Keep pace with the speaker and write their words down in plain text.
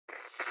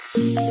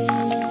Welcome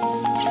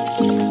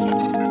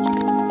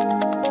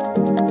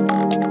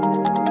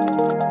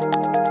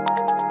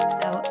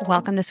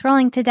to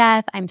Scrolling to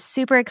Death. I'm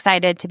super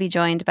excited to be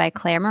joined by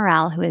Clare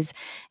Morell, who is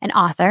an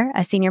author,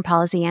 a senior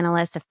policy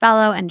analyst, a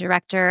fellow, and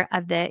director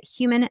of the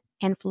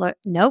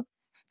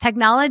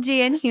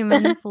Technology and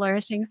Human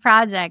Flourishing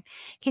Project.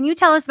 Can you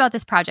tell us about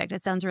this project?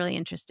 It sounds really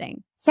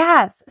interesting.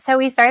 Yes. So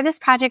we started this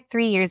project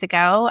 3 years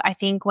ago, I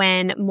think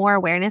when more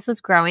awareness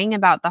was growing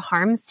about the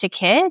harms to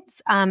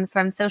kids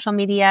from social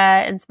media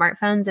and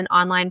smartphones and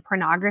online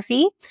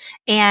pornography,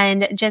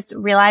 and just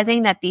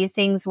realizing that these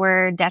things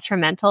were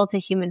detrimental to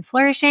human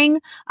flourishing,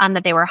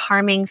 that they were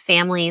harming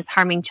families,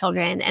 harming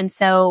children. And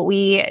so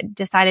we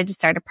decided to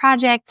start a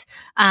project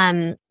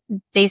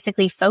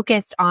basically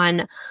focused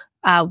on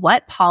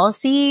what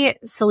policy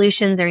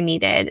solutions are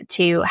needed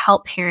to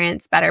help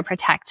parents better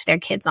protect their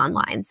kids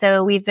online.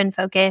 So we've been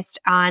focused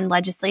on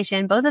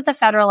legislation, both at the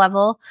federal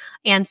level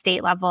and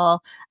state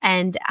level,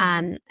 and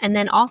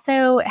then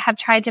also have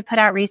tried to put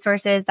out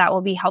resources that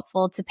will be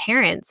helpful to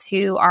parents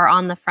who are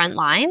on the front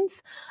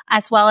lines,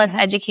 as well as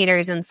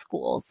educators in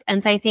schools.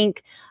 And so I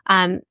think,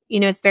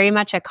 it's very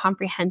much a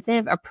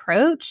comprehensive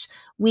approach.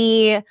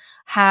 We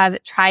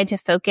have tried to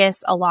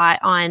focus a lot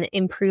on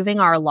improving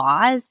our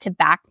laws to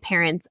back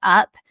parents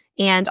up,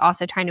 and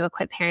also trying to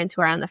equip parents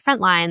who are on the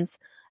front lines,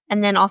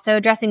 and then also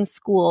addressing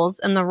schools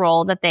and the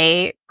role that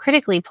they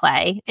critically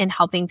play in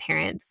helping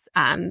parents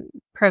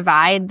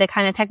provide the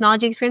kind of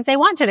technology experience they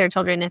want to their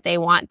children if they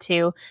want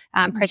to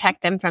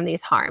protect them from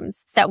these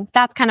harms. So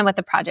that's kind of what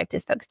the project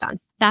is focused on.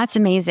 That's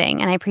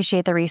amazing. And I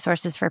appreciate the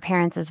resources for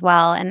parents as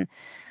well. And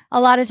a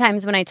lot of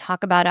times when I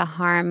talk about a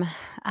harm,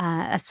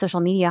 a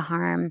social media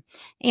harm,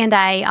 and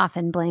I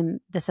often blame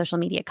the social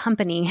media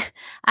company,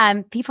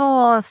 people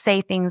will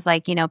say things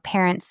like,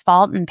 parents'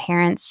 fault and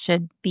parents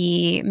should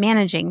be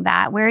managing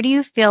that. Where do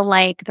you feel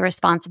like the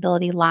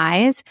responsibility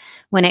lies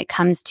when it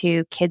comes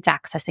to kids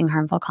accessing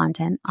harmful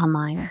content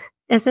online?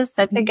 This is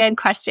such a good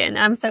question.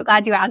 I'm so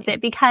glad you asked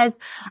it, because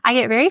I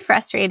get very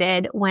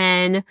frustrated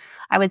when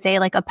I would say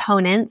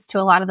opponents to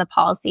a lot of the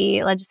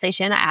policy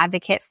legislation I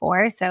advocate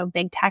for, so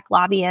big tech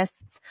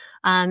lobbyists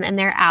and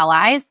their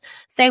allies,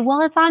 say,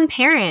 well, it's on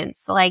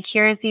parents.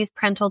 Here's these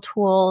parental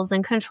tools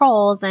and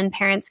controls, and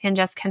parents can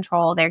just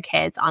control their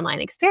kids' online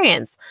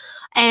experience.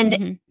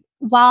 And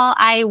while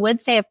I would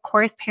say, of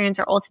course, parents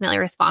are ultimately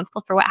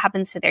responsible for what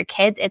happens to their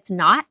kids, it's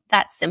not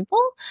that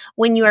simple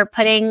when you are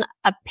putting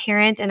a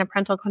parent and a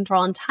parental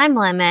control and time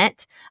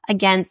limit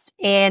against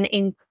an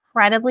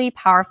incredibly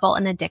powerful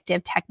and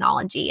addictive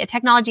technology, a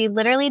technology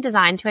literally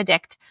designed to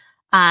addict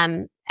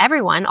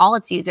everyone, all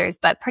its users,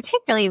 but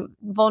particularly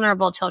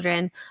vulnerable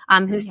children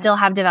who still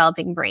have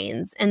developing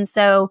brains. And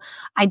so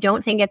I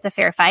don't think it's a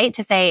fair fight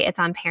to say it's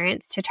on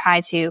parents to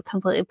try to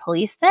completely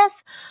police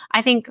this.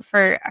 I think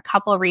for a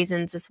couple of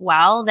reasons as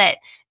well, that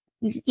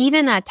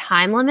even a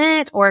time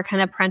limit or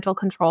kind of parental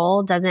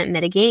control doesn't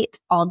mitigate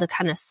all the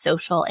kind of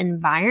social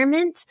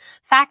environment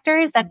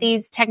factors that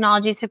these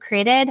technologies have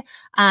created.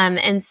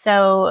 And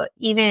so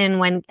even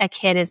when a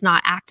kid is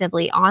not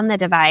actively on the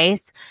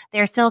device,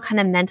 they're still kind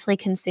of mentally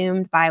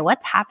consumed by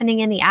what's happening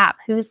in the app,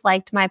 who's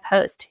liked my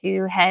post,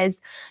 who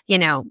has,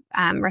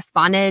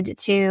 responded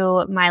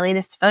to my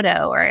latest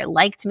photo, or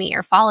liked me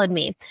or followed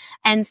me.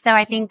 And so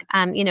I think,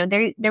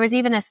 there was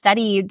even a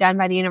study done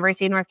by the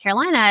University of North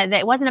Carolina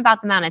that wasn't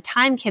about the amount of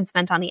time kids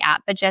spent on the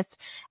app, but just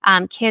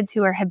kids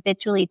who are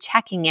habitually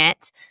checking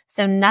it.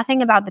 So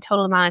nothing about the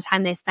total amount of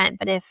time they spent,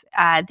 but if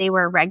they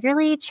were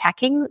regularly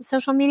checking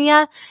social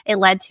media, it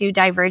led to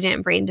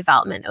divergent brain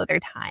development over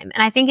time.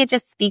 And I think it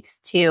just speaks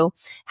to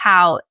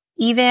how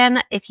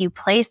even if you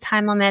place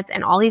time limits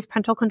and all these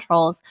parental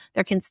controls,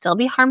 there can still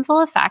be harmful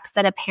effects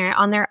that a parent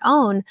on their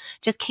own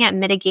just can't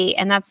mitigate.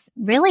 And that's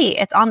really,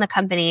 it's on the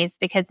companies,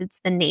 because it's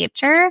the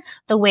nature,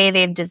 the way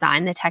they've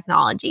designed the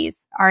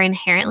technologies are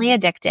inherently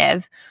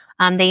addictive.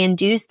 They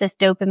induce this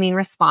dopamine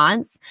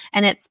response,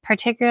 and it's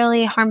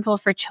particularly harmful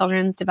for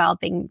children's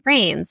developing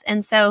brains.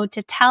 And so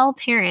to tell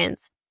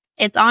parents,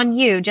 it's on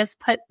you, just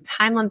put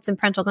time limits and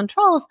parental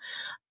controls,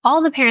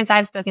 all the parents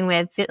I've spoken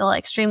with feel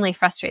extremely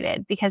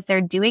frustrated because they're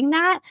doing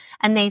that.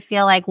 And they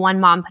feel like, one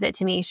mom put it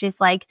to me,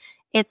 she's like,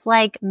 it's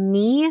like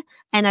me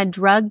and a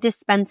drug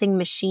dispensing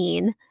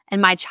machine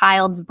and my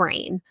child's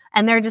brain.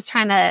 And they're just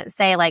trying to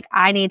say,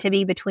 I need to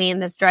be between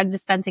this drug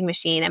dispensing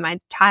machine and my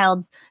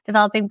child's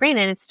developing brain.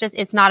 And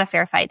it's not a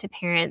fair fight to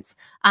parents.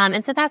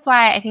 And so that's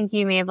why I think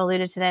you may have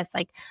alluded to this.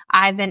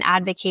 I've been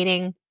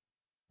advocating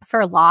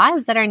for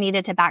laws that are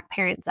needed to back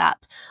parents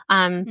up.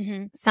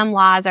 Some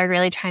laws are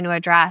really trying to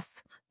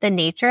address the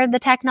nature of the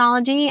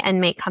technology and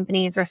make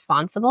companies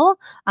responsible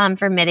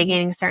for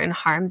mitigating certain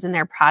harms in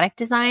their product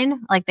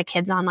design, like the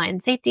Kids Online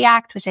Safety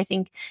Act, which I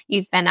think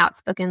you've been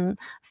outspoken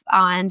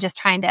on, just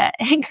trying to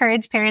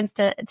encourage parents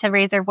to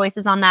raise their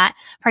voices on that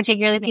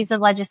particular piece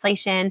of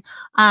legislation.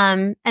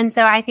 And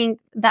so I think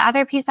the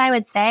other piece I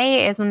would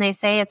say is, when they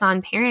say it's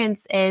on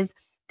parents, is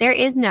there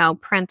is no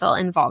parental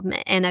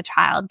involvement in a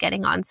child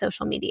getting on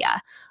social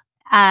media.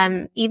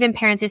 Even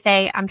parents who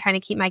say, I'm trying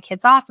to keep my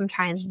kids off, I'm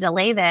trying to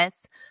delay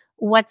this,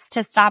 what's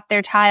to stop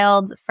their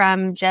child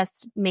from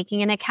just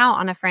making an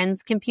account on a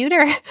friend's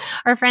computer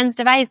or friend's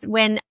device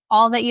when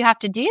all that you have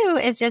to do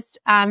is just,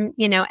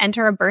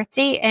 enter a birth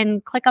date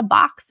and click a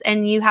box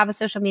and you have a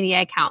social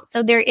media account.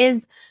 So there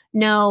is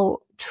no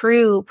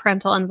true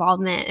parental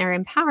involvement or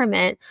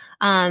empowerment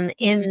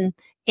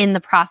in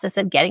the process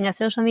of getting a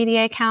social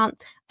media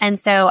account. And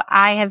so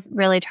I have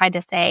really tried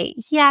to say,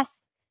 yes,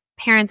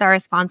 parents are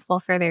responsible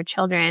for their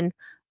children,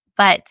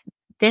 but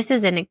this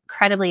is an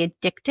incredibly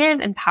addictive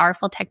and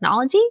powerful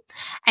technology.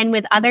 And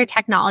with other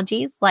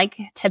technologies like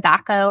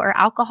tobacco or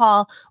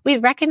alcohol, we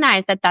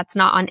recognize that that's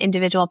not on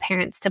individual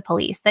parents to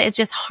police, that it's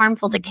just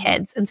harmful to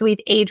kids. And so we've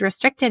age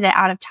restricted it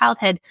out of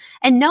childhood.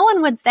 And no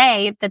one would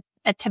say that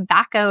a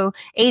tobacco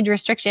age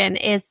restriction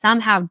is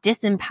somehow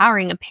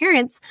disempowering of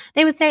parents.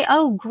 They would say,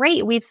 oh,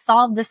 great, we've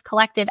solved this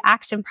collective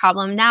action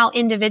problem. Now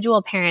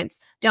individual parents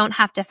don't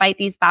have to fight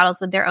these battles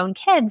with their own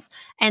kids.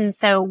 And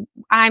so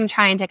I'm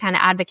trying to kind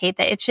of advocate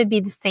that it should be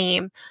the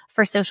same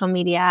for social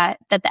media,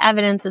 that the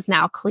evidence is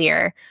now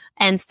clear.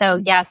 And so,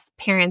 yes,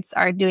 parents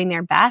are doing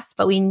their best,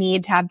 but we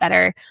need to have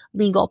better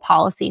legal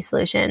policy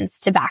solutions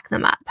to back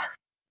them up.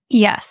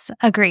 Yes,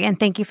 agree. And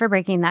thank you for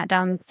breaking that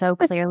down so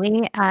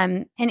clearly.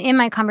 And in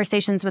my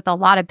conversations with a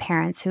lot of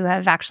parents who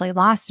have actually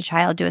lost a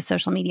child due to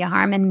social media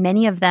harm, and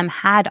many of them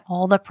had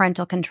all the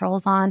parental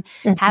controls on,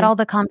 had all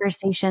the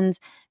conversations,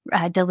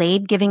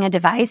 delayed giving a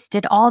device,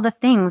 did all the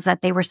things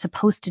that they were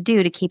supposed to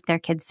do to keep their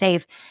kids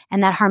safe.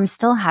 And that harm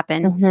still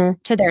happened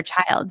to their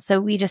child. So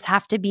we just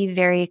have to be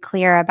very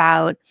clear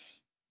about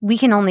we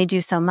can only do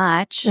so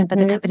much, but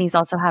the companies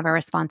also have a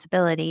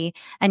responsibility.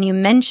 And you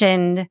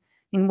mentioned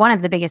one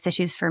of the biggest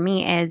issues for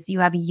me is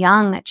you have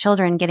young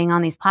children getting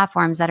on these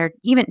platforms that are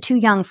even too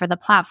young for the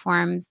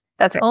platform's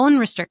own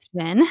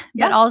restriction,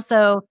 but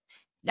also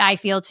I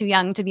feel too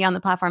young to be on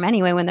the platform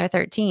anyway when they're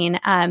 13.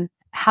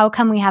 How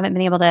come we haven't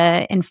been able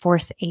to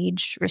enforce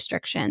age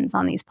restrictions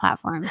on these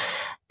platforms?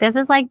 This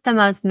is like the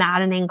most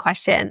maddening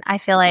question. I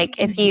feel like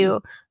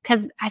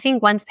because I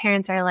think once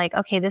parents are like,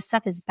 okay, this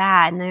stuff is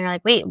bad. And they're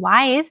like, wait,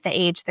 why is the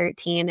age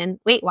 13?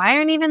 And wait, why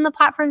aren't even the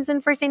platforms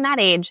enforcing that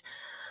age?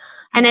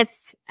 And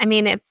it's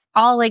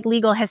all like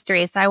legal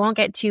history, so I won't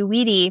get too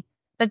weedy.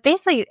 But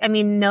basically,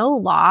 no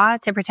law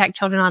to protect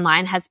children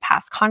online has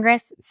passed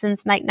Congress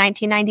since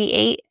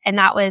 1998. And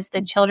that was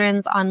the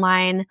Children's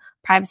Online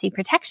Privacy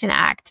Protection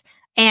Act.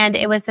 And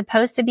it was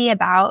supposed to be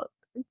about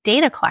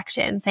data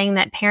collection, saying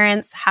that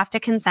parents have to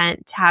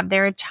consent to have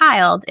their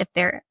child, if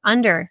they're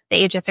under the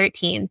age of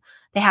 13,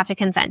 they have to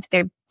consent to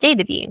their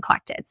data being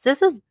collected. So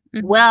this was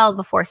well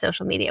before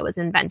social media was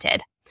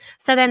invented.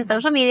 So then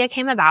social media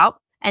came about.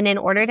 And in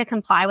order to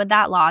comply with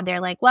that law, they're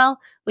like, well,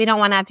 we don't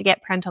want to have to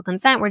get parental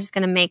consent. We're just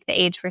going to make the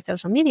age for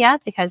social media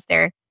because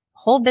their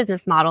whole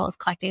business model is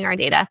collecting our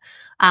data.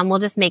 We'll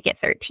just make it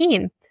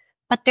 13.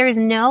 But there's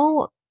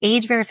no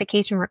age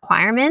verification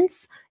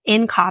requirements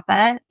in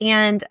COPPA.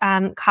 And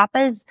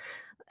COPPA's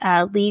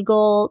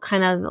legal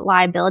kind of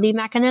liability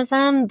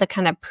mechanism, the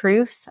kind of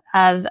proof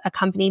of a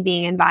company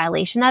being in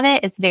violation of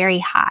it is very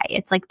high.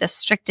 It's like the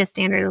strictest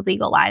standard of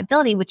legal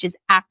liability, which is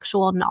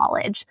actual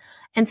knowledge.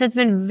 And so it's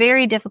been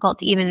very difficult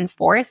to even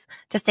enforce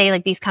to say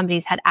like these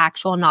companies had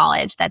actual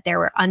knowledge that there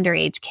were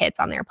underage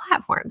kids on their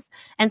platforms.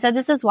 And so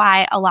this is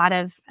why a lot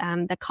of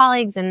the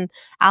colleagues and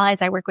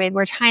allies I work with,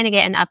 we're trying to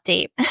get an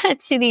update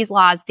to these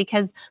laws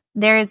because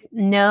there's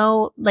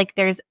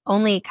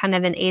only kind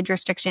of an age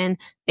restriction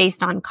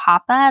based on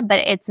COPPA, but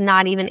it's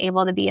not even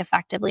able to be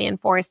effectively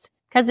enforced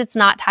because it's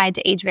not tied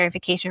to age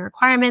verification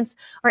requirements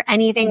or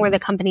anything where the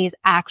companies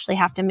actually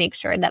have to make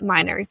sure that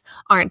minors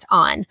aren't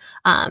on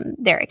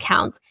their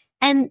accounts.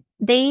 And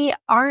they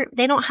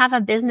don't have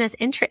a business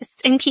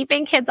interest in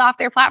keeping kids off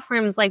their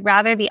platforms. Like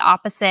rather the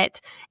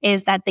opposite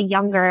is that the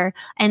younger,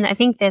 and I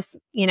think this,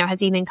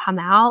 has even come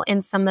out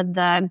in some of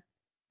the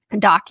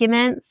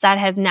documents that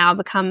have now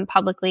become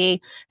publicly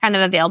kind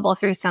of available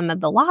through some of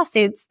the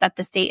lawsuits that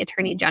the state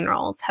attorney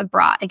generals have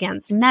brought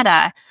against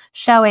Meta,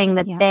 showing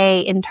that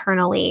they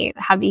internally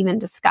have even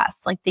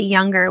discussed, like the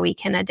younger we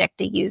can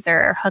addict a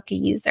user or hook a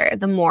user,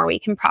 the more we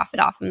can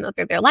profit off them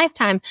over their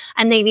lifetime.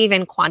 And they've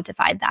even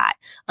quantified that,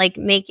 like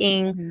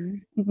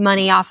making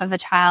money off of a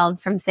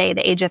child from, say,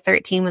 the age of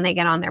 13 when they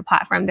get on their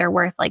platform, they're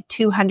worth like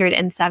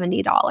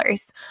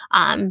 $270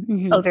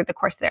 over the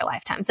course of their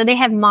lifetime. So they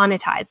have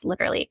monetized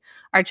literally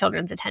our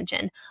children's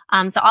attention.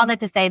 So all that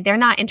to say, they're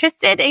not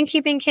interested in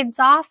keeping kids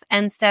off.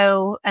 And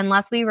so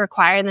unless we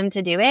require them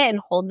to do it and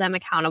hold them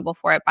accountable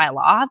for it by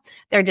law,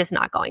 they're just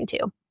not going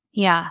to.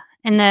 Yeah.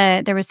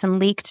 And there was some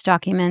leaked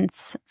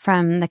documents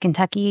from the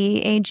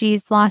Kentucky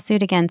AG's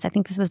lawsuit against, I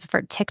think this was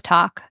for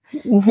TikTok.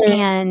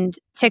 And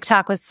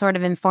TikTok was sort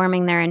of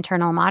informing their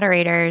internal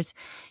moderators,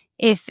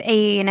 if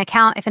an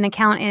account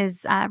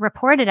is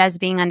reported as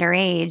being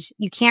underage,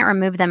 you can't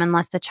remove them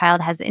unless the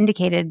child has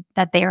indicated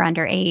that they are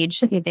underage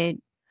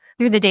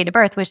through the date of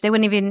birth, which they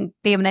wouldn't even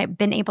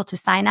been able to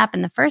sign up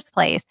in the first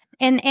place.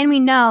 And we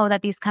know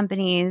that these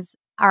companies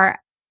are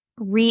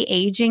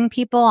re-aging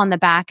people on the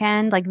back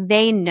end. Like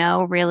they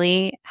know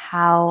really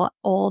how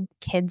old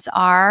kids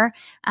are,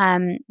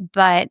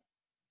 but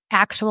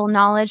actual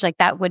knowledge? Like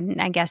that wouldn't,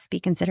 I guess, be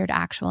considered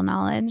actual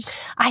knowledge.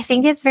 I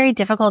think it's very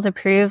difficult to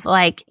prove.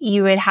 Like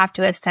you would have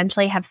to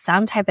essentially have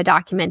some type of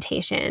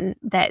documentation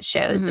that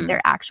shows that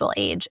their actual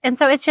age. And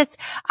so it's just,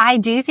 I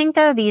do think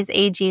though, these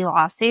AG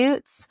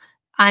lawsuits,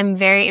 I'm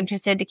very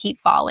interested to keep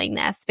following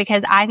this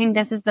because I think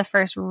this is the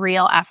first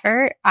real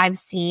effort I've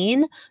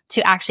seen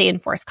to actually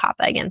enforce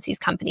COPPA against these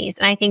companies.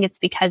 And I think it's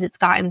because it's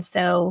gotten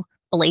so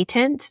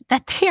blatant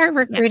that they are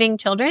recruiting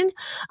children.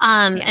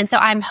 And so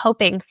I'm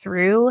hoping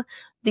through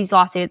these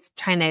lawsuits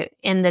trying to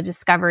end the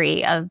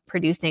discovery of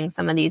producing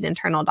some of these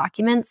internal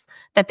documents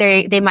that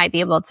they might be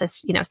able to,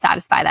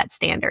 satisfy that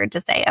standard to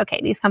say, okay,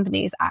 these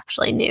companies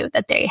actually knew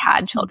that they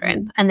had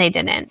children and they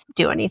didn't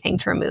do anything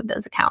to remove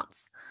those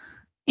accounts.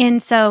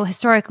 And so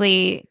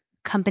historically,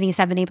 companies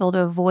have been able to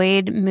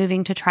avoid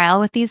moving to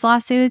trial with these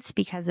lawsuits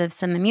because of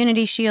some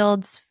immunity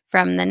shields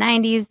from the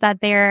 90s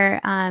that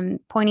they're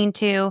pointing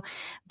to.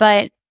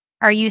 But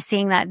are you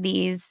seeing that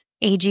these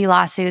AG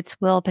lawsuits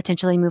will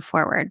potentially move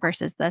forward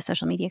versus the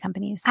social media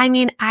companies? I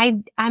mean,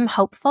 I'm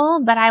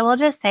hopeful, but I will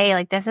just say,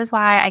 like, this is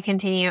why I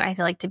continue, I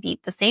feel like, to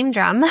beat the same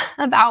drum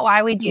about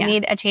why we do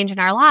need a change in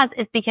our laws.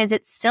 It's because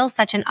it's still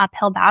such an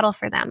uphill battle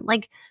for them.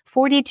 Like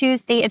 42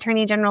 state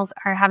attorney generals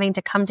are having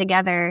to come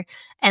together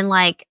and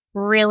like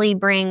really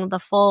bring the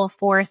full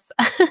force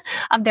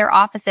of their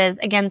offices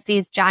against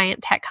these giant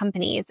tech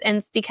companies. And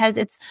it's because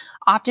it's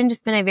often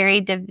just been a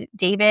very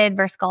David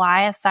versus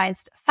Goliath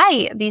sized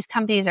fight. These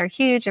companies are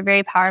huge, they're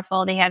very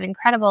powerful. They have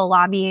incredible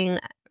lobbying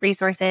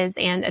resources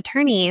and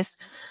attorneys.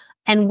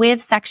 And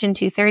with Section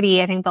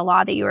 230, I think the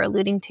law that you were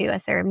alluding to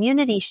as their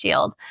immunity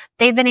shield,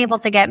 they've been able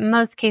to get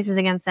most cases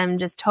against them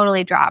just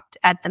totally dropped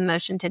at the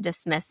motion to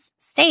dismiss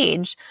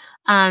stage.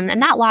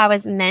 And that law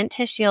was meant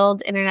to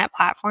shield internet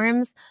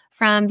platforms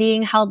from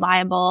being held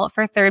liable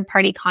for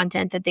third-party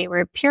content that they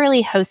were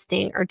purely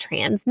hosting or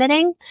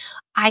transmitting.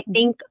 I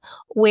think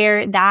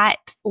where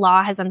that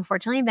law has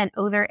unfortunately been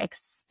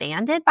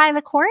overexpanded by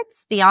the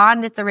courts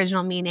beyond its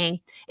original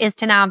meaning is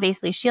to now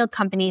basically shield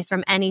companies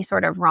from any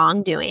sort of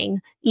wrongdoing,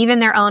 even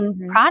their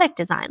own product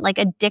design, like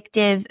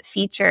addictive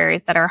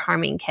features that are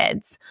harming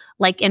kids,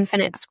 like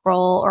infinite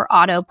scroll or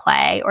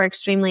autoplay or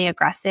extremely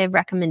aggressive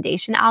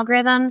recommendation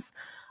algorithms.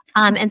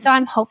 And so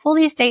I'm hopeful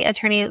these state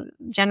attorney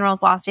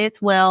general's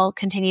lawsuits will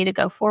continue to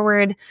go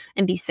forward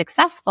and be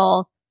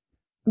successful,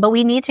 but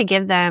we need to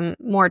give them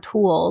more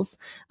tools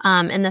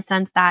in the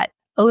sense that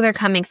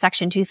overcoming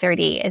Section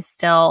 230 is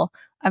still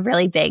a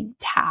really big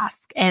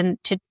task, and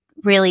to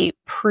really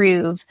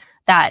prove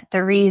that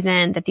the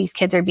reason that these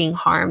kids are being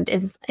harmed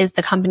is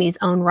the company's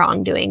own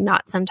wrongdoing,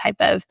 not some type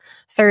of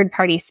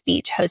third-party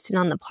speech hosted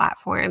on the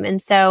platform.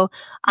 And so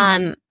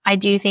I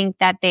do think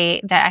that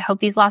I hope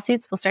these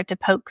lawsuits will start to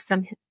poke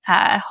some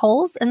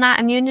holes in that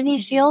immunity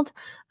shield,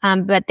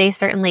 but they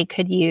certainly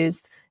could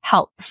use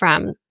help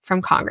from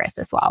Congress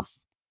as well.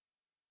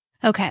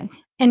 Okay.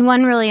 And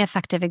one really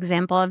effective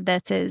example of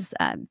this is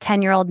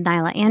 10-year-old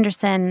Nyla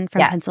Anderson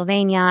from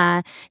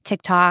Pennsylvania.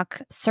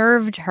 TikTok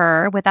served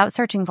her, without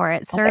searching for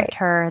it,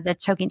 her the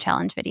choking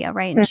challenge video,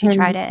 right? And she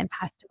tried it and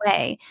passed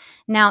away.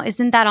 Now,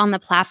 isn't that on the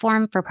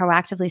platform for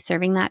proactively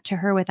serving that to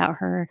her without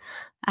her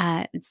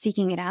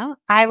seeking it out?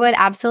 I would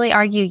absolutely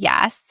argue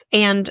yes.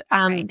 And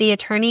the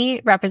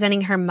attorney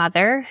representing her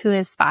mother, who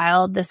has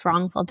filed this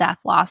wrongful death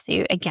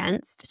lawsuit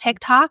against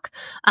TikTok,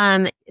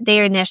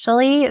 they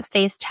initially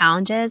faced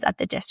challenges at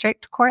the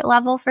district court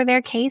level for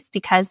their case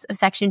because of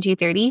Section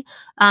 230.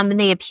 And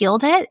they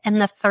appealed it,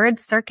 and the Third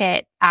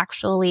Circuit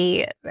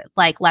actually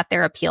let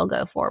their appeal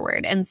go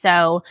forward. And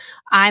so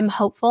I'm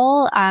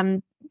hopeful.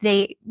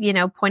 They,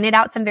 pointed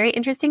out some very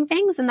interesting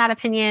things in that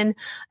opinion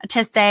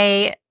to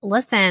say,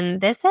 listen,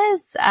 this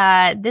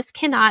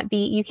cannot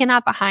be, you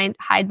cannot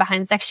hide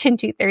behind Section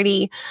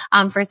 230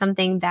 for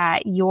something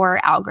that your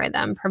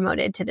algorithm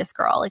promoted to this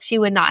girl. Like, she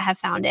would not have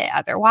found it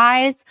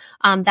otherwise.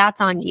 That's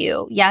on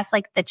you. Yes,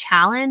 the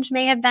challenge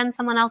may have been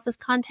someone else's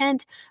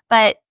content,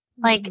 but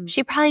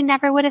she probably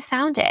never would have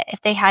found it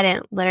if they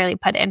hadn't literally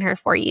put it in her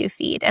For You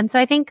feed. And so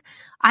I think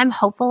I'm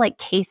hopeful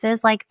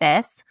cases like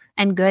this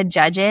and good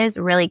judges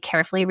really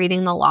carefully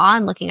reading the law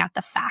and looking at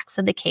the facts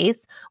of the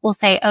case will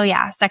say, oh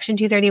yeah, Section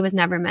 230 was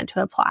never meant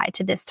to apply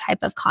to this type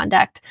of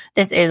conduct.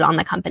 This is on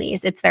the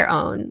companies. It's their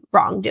own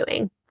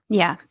wrongdoing.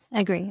 Yeah, I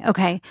agree.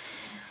 Okay.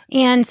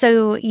 And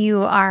so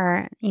you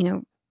are,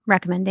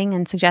 recommending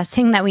and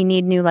suggesting that we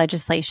need new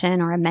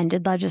legislation or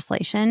amended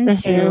legislation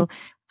to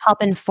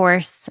help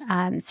enforce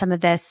some of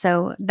this.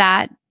 So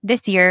that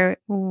this year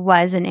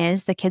was and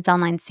is the Kids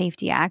Online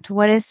Safety Act.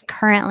 What is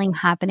currently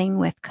happening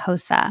with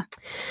KOSA?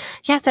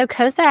 Yeah, so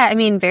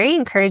KOSA, very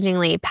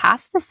encouragingly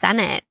passed the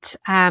Senate.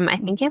 I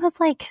think it was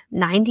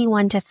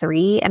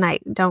 91-3, and I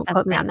don't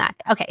quote me on that.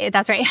 Okay,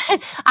 that's right.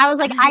 I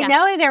was I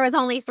know there was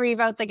only 3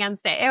 votes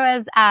against it. It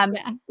was,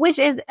 which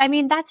is,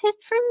 that's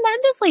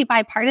tremendously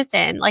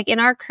bipartisan. In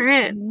our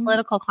current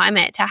political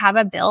climate, to have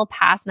a bill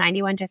pass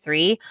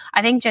 91-3,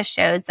 I think just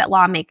shows that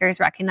lawmakers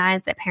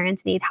recognize that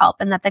parents need help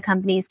and that the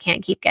companies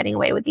can't keep getting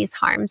away with these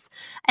harms.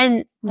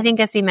 And I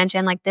think, as we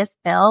mentioned, this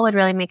bill would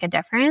really make a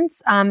difference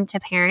to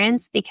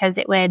parents, because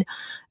it would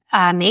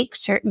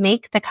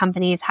make the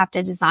companies have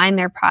to design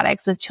their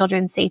products with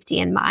children's safety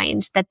in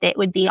mind, that it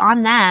would be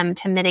on them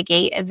to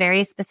mitigate a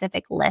very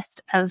specific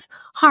list of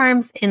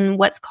harms in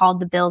what's called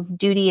the bill's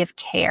duty of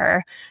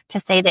care, to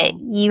say that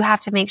you have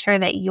to make sure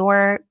that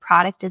your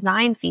product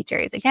design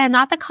features, again,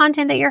 not the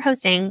content that you're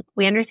hosting.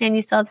 We understand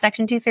you still have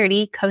Section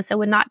 230. COSA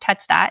would not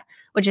touch that,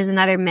 which is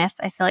another myth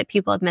I feel like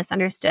people have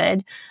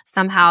misunderstood,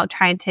 somehow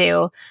trying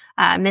to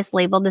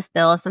mislabel this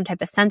bill as some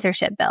type of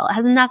censorship bill. It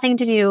has nothing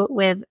to do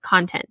with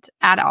content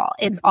at all.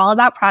 It's all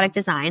about product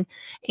design,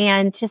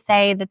 and to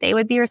say that they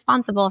would be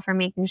responsible for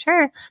making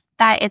sure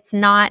that it's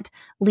not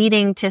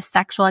leading to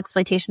sexual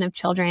exploitation of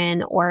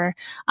children or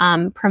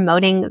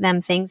promoting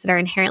them things that are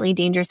inherently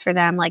dangerous for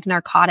them, like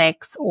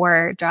narcotics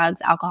or drugs,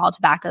 alcohol,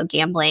 tobacco,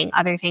 gambling,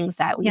 other things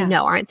that we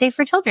know aren't safe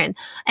for children.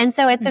 And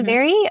so it's a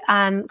very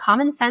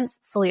common sense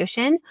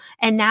solution.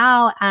 And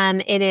now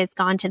it has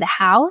gone to the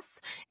House.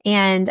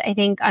 And I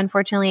think,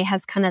 unfortunately, it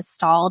has kind of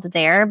stalled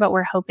there, but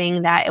we're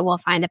hoping that it will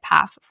find a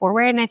path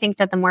forward. And I think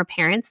that the more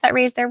parents that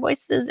raise their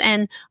voices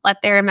and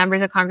let their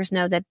members of Congress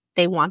know that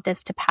they want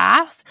this to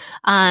pass,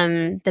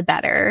 the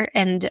better.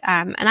 And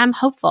I'm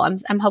hopeful.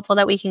 I'm hopeful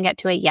that we can get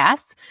to a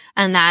yes,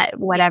 and that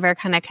whatever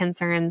kind of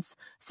concerns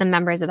some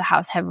members of the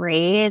House have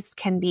raised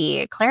can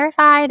be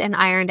clarified and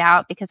ironed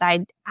out, because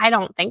I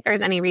don't think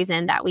there's any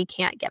reason that we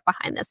can't get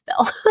behind this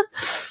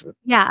bill.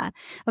 Yeah.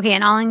 Okay.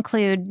 And I'll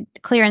include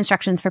clear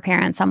instructions for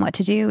parents on what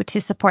to do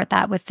to support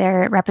that with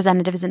their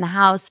representatives in the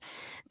House.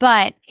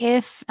 But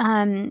if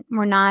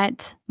we're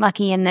not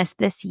lucky in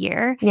this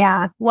year,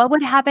 what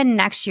would happen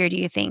next year, do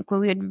you think?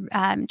 We would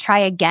try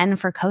again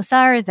for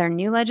COSA, or is there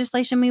new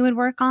legislation we would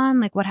work on?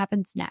 Like, what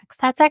happens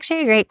next? That's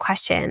actually a great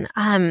question.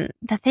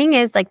 The thing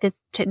is, like,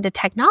 the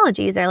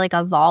technologies are like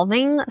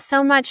evolving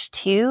so much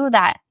too,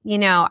 that,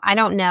 I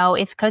don't know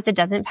if COSA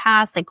doesn't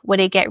pass, like,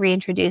 would it get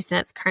reintroduced in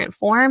its current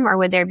form, or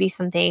would there be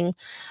something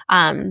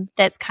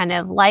that's kind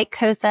of like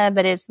COSA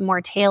but is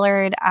more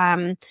tailored?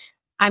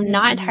 I'm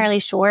not entirely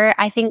sure.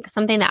 I think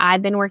something that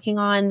I've been working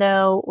on,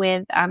 though,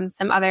 with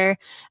some other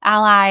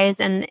allies,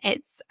 and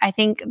I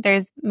think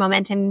there's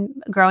momentum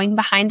growing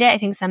behind it. I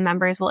think some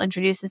members will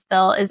introduce this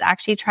bill, is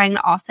actually trying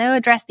to also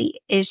address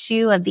the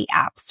issue of the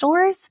app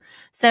stores.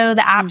 So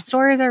the app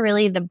stores are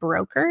really the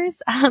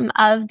brokers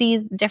of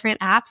these different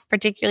apps,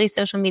 particularly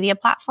social media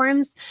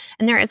platforms.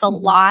 And there is a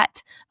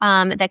lot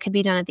that could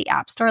be done at the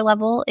app store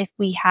level if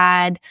we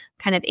had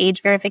kind of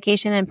age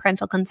verification and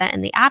parental consent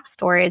in the app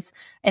stores.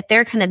 If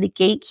they're kind of the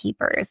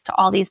gatekeepers to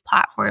all these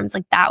platforms,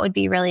 like, that would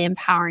be really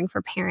empowering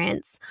for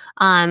parents.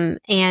 And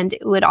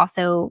it would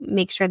also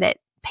make sure that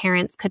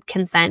parents could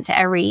consent to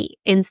every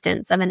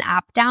instance of an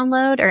app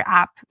download or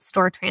app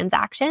store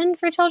transaction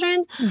for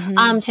children,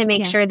 to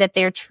make sure that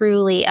they're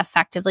truly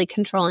effectively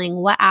controlling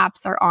what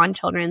apps are on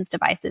children's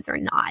devices or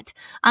not.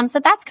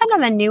 So that's kind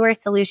of a newer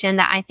solution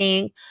that I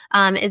think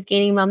is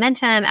gaining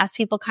momentum as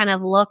people kind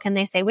of look and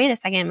they say, wait a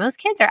second, most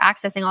kids are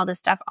accessing all this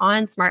stuff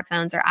on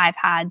smartphones or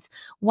iPads.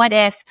 What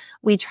if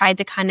we tried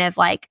to kind of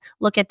like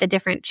look at the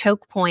different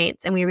choke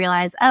points, and we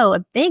realize, oh, a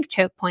big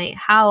choke point,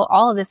 how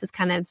all of this is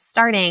kind of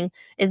starting,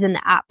 is in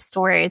the app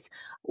stores.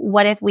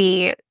 What if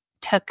we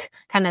took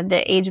kind of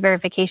the age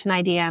verification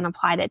idea and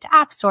applied it to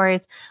app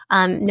stores,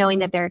 knowing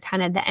that they're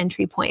kind of the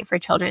entry point for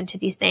children to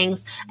these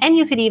things? And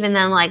you could even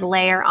then like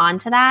layer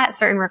onto that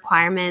certain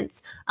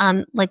requirements.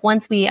 Like,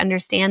 once we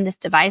understand this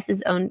device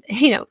is owned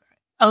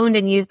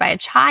and used by a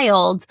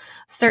child,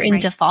 certain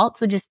defaults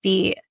would just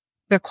be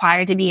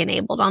required to be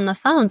enabled on the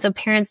phone. So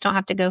parents don't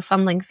have to go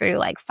fumbling through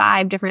like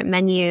 5 different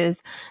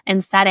menus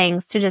and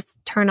settings to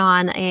just turn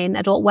on an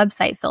adult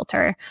website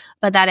filter.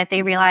 But that if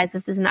they realize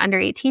this is an under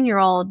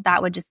 18-year-old,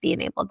 that would just be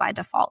enabled by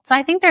default. So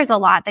I think there's a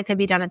lot that could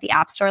be done at the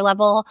App Store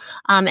level.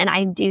 And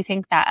I do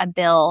think that a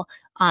bill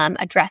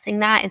addressing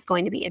that is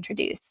going to be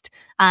introduced,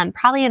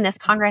 probably in this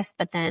Congress,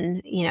 but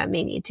then, it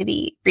may need to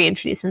be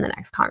reintroduced in the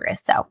next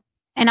Congress. So,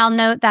 and I'll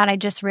note that I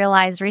just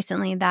realized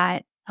recently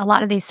that a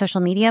lot of these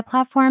social media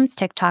platforms,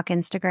 TikTok,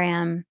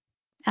 Instagram,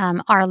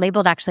 are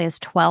labeled actually as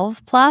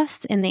 12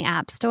 plus in the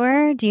App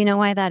Store. Do you know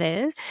why that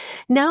is?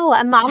 No,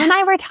 Mom and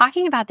I were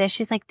talking about this.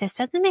 She's like, this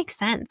doesn't make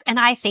sense. And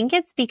I think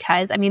it's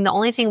because, the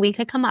only thing we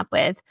could come up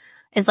with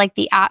is like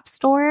the App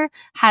Store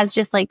has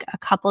just like a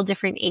couple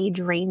different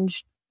age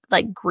range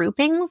like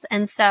groupings.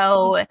 And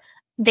so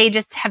they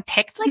just have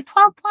picked like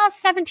 12 plus,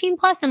 17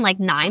 plus, and like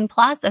 9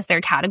 plus as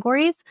their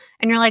categories.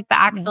 And you're like, but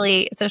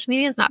actually social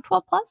media is not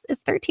 12 plus,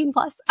 it's 13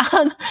 plus.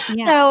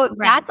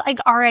 That's like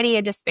already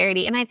a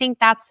disparity. And I think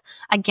that's,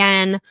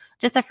 again,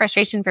 just a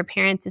frustration for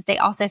parents, is they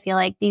also feel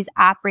like these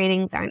app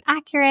ratings aren't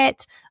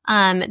accurate.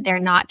 They're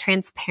not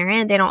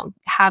transparent. They don't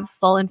have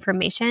full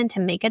information to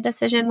make a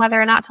decision whether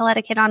or not to let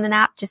a kid on an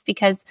app, just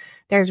because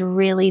there's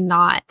really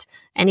not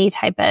any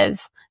type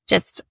of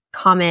just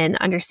common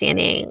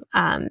understanding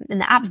in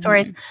the app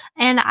stores.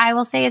 And I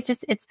will say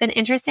it's been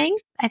interesting.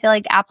 I feel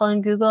like Apple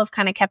and Google have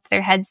kind of kept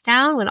their heads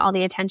down when all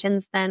the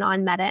attention's been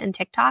on Meta and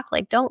TikTok.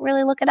 Like, don't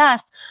really look at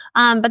us.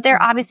 But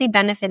they're obviously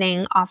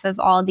benefiting off of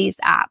all these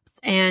apps.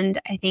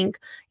 And I think,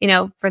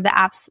 for the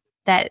apps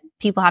that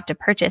people have to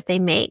purchase, they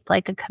make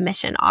like a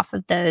commission off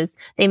of those.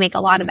 They make a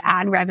lot of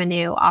ad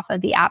revenue off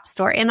of the app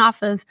store and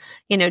off of,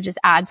 just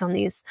ads on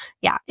these,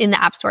 in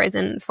the app stores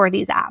and for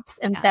these apps.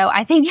 And so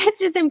I think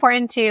it's just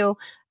important to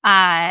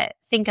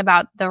think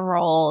about the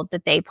role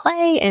that they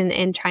play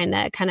in trying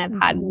to kind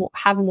of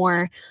have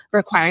more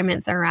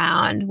requirements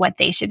around what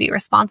they should be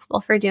responsible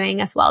for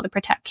doing as well to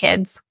protect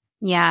kids.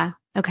 Yeah.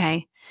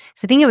 Okay.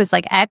 So I think it was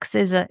like X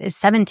is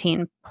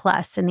 17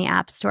 plus in the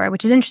App Store,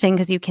 which is interesting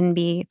because you can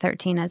be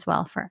 13 as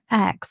well for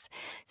X.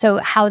 So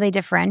how they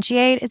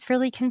differentiate is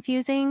really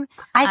confusing.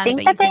 I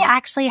think that they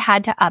actually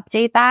had to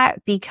update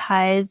that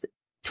because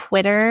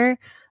Twitter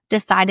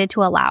decided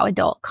to allow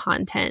adult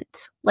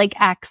content. Like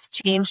X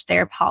changed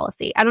their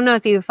policy. I don't know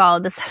if you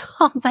followed this at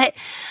all, but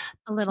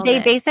they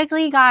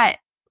basically got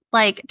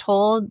like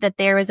told that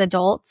there was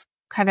adults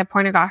kind of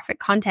pornographic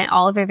content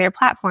all over their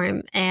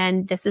platform.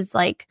 And this is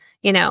like,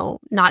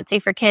 not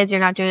safe for kids.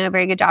 You're not doing a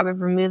very good job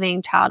of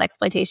removing child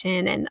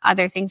exploitation and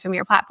other things from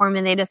your platform.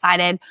 And they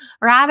decided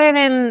rather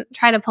than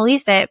try to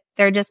police it,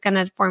 they're just going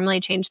to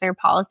formally change their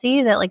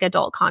policy that like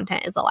adult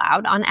content is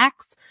allowed on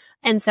X.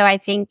 And so I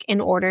think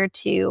in order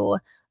to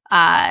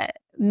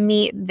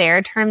meet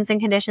their terms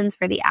and conditions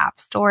for the App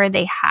Store,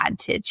 they had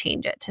to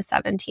change it to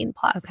 17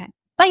 plus. Okay.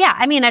 But yeah,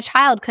 I mean, a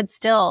child could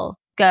still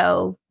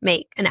go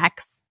make an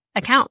X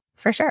account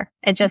for sure.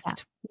 It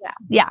just,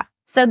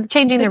 So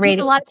changing the rating.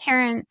 A lot of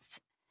parents.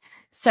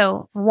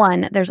 So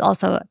one, there's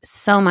also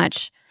so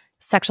much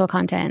sexual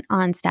content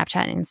on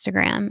Snapchat and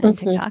Instagram and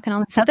TikTok and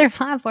all these other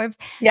platforms.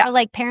 Yeah. But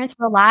like parents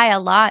rely a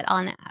lot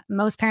on,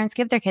 most parents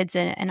give their kids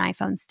an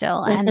iPhone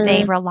still, and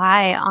they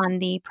rely on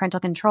the parental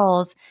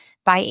controls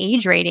by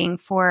age rating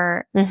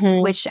for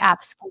which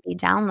apps can be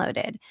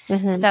downloaded.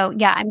 So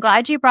yeah, I'm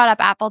glad you brought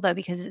up Apple though,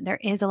 because there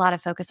is a lot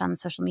of focus on the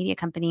social media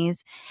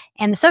companies,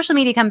 and the social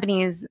media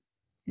companies,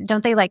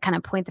 don't they like kind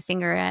of point the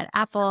finger at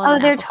Apple? Oh,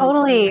 they're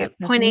totally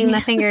pointing the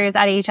fingers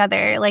at each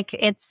other. Like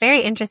it's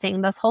very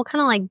interesting. This whole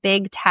kind of like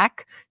big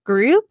tech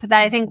group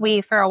that I think we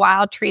for a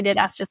while treated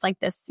as just like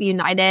this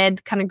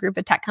united kind of group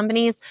of tech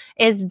companies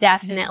is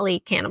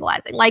definitely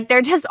cannibalizing. Like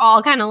they're just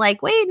all kind of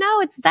like, wait,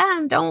 no, it's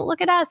them. Don't look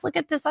at us. Look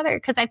at this other.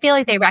 Because I feel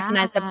like they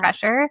recognize the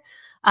pressure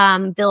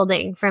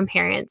building from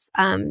parents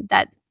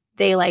that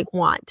they like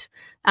want.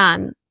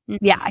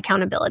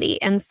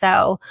 Accountability. And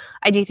so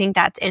I do think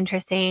that's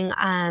interesting.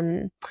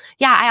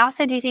 I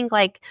also do think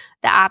like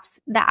the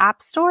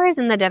app stores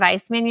and the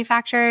device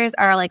manufacturers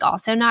are like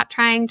also not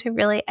trying to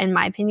really, in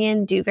my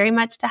opinion, do very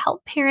much to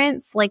help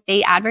parents. Like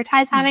they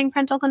advertise having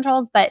parental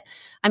controls, but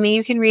I mean,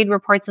 you can read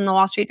reports in the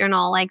Wall Street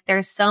Journal, like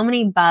there's so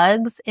many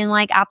bugs in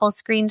like Apple's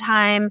screen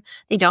time.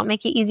 They don't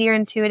make it easier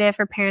intuitive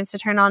for parents to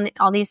turn on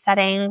all these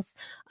settings.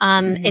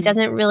 It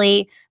doesn't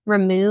really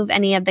remove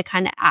any of the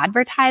kind of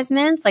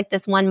advertisements. Like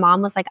this one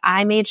mom was like,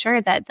 I made sure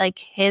that like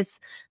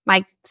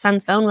my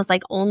son's phone was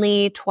like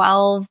only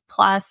 12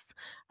 plus,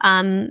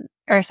 didn't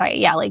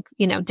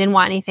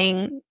want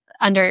anything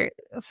under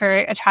for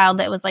a child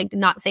that was like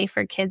not safe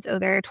for kids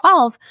over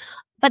 12.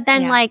 But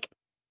then like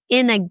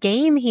in a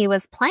game he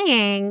was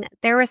playing,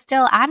 there were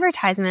still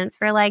advertisements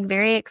for like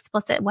very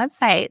explicit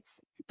websites.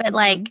 But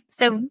like,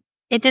 so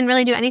it didn't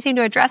really do anything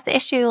to address the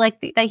issue,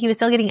 like that he was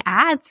still getting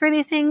ads for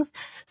these things.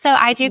 So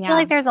I do feel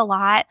like there's a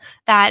lot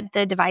that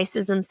the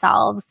devices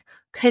themselves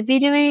could be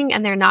doing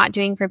and they're not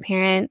doing for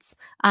parents.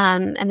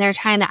 And they're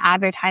trying to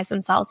advertise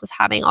themselves as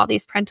having all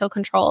these parental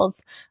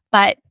controls,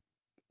 but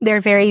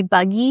they're very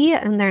buggy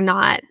and they're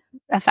not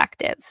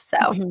effective. So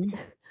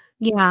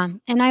yeah.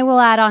 And I will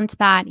add on to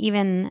that,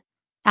 even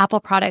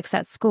Apple products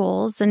at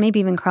schools and maybe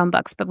even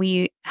Chromebooks, but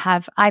we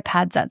have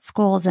iPads at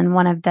schools. And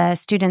one of the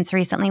students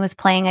recently was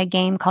playing a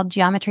game called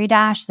Geometry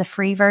Dash, the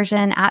free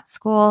version at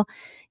school,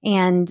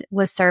 and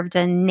was served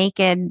a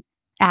naked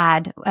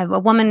ad, a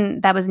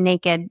woman that was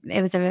naked.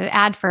 It was an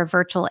ad for a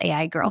virtual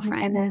AI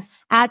girlfriend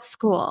at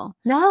school.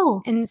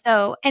 No. And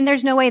so, and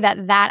there's no way that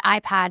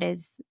iPad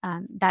is,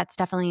 that's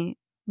definitely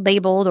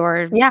labeled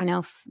or,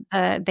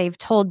 they've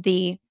told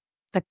the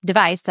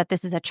device that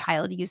this is a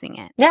child using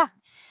it. Yeah.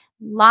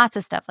 Lots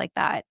of stuff like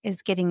that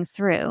is getting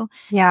through.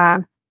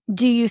 Yeah.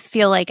 Do you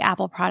feel like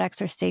Apple products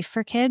are safe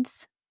for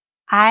kids?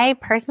 I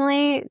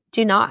personally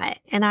do not.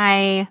 And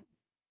I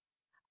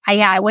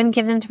wouldn't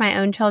give them to my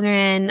own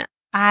children.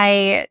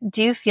 I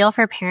do feel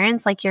for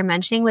parents, like you're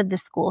mentioning with the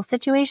school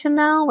situation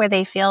though, where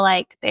they feel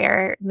like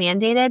they're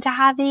mandated to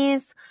have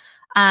these.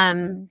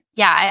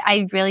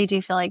 I really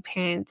do feel like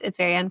parents, it's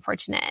very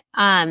unfortunate.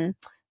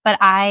 But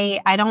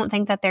I don't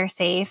think that they're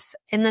safe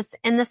in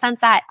the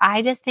sense that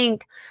I just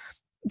think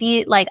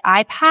the like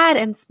iPad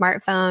and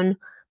smartphone,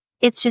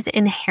 it's just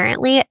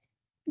inherently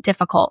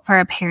difficult for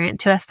a parent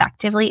to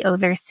effectively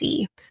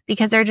oversee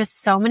because there are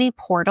just so many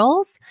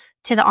portals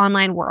to the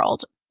online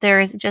world.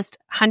 There's just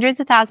hundreds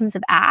of thousands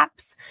of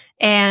apps.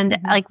 And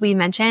like we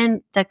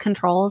mentioned, the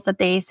controls that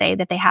they say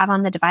that they have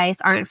on the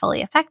device aren't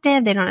fully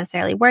effective. They don't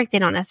necessarily work. They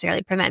don't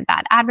necessarily prevent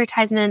bad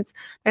advertisements.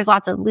 There's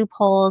lots of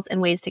loopholes and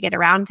ways to get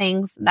around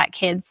things that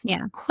kids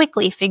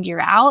quickly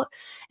figure out.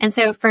 And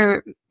so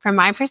from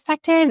my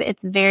perspective,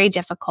 it's very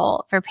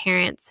difficult for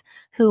parents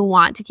who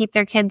want to keep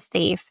their kids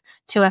safe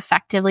to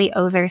effectively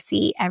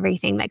oversee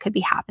everything that could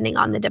be happening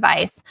on the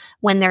device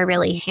when they're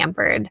really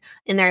hampered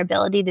in their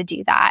ability to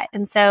do that.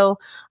 And so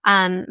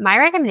my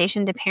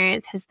recommendation to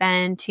parents has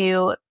been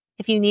to,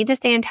 if you need to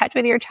stay in touch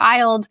with your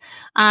child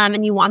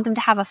and you want them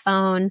to have a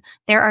phone,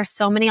 there are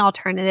so many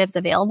alternatives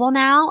available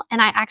now.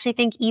 And I actually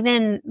think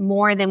even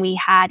more than we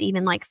had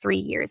even like 3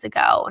 years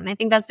ago. And I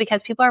think that's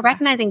because people are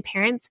recognizing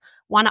parents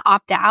want to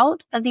opt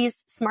out of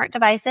these smart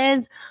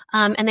devices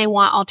and they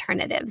want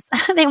alternatives.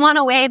 They want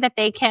a way that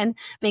they can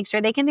make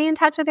sure they can be in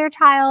touch with their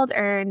child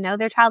or know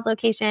their child's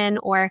location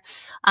or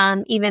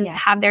even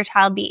have their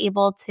child be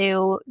able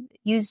to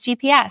use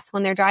GPS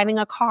when they're driving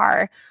a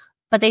car,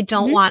 but they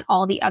don't want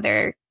all the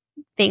other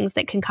things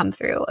that can come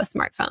through a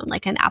smartphone,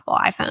 like an Apple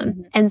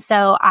iPhone. And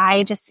so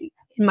I just,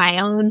 in my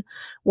own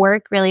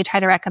work, really try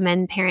to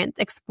recommend parents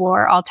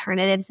explore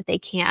alternatives that they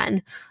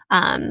can.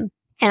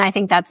 And I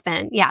think that's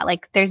been,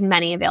 like there's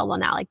many available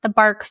now, like the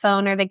Bark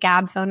phone or the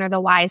Gab phone or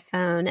the Wise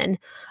phone. And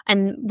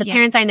the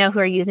parents I know who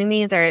are using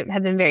these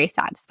have been very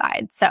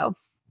satisfied. So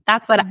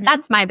that's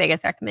that's my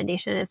biggest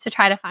recommendation, is to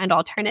try to find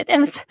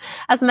alternatives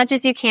as much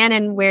as you can,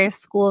 and where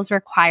schools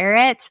require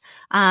it.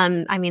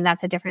 I mean,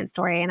 that's a different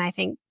story. And I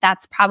think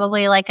that's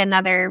probably like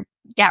another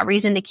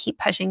reason to keep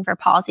pushing for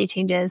policy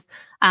changes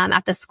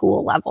at the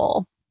school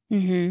level.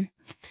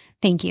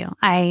 Thank you.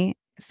 I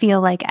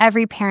feel like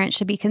every parent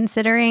should be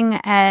considering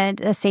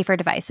a safer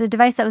device, a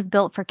device that was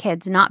built for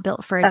kids, not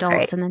built for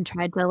adults, and then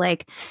tried to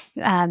like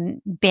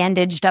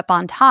bandaged up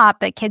on top.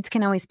 But kids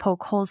can always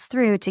poke holes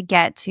through to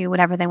get to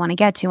whatever they want to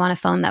get to on a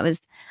phone that was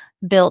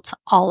built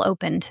all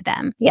open to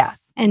them.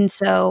 Yes. And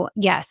so,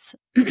 yes,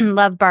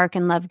 love Bark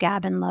and love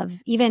Gab and love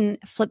even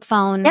flip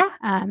phone.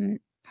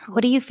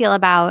 What do you feel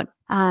about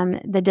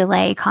the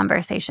delay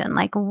conversation?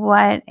 Like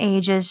what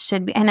ages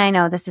should be, and I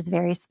know this is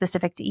very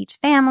specific to each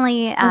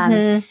family,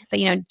 but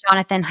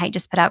Jonathan Haidt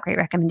just put out great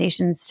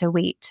recommendations to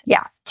wait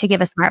to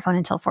give a smartphone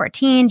until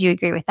 14. Do you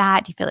agree with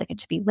that? Do you feel like it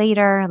should be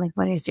later? Like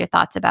what is your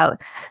thoughts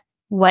about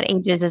what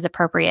ages is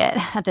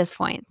appropriate at this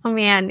point? Oh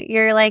man,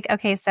 you're like,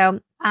 okay,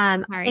 so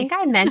I think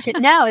I mentioned,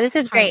 no, this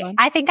is great.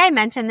 I think I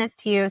mentioned this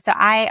to you. So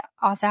I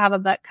also have a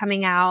book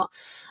coming out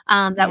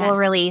that will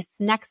release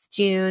next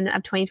June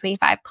of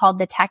 2025 called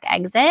The Tech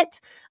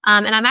Exit.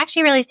 And I'm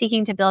actually really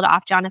seeking to build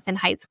off Jonathan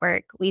Haidt's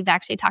work. We've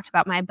actually talked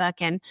about my book,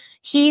 and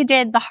he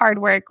did the hard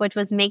work, which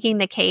was making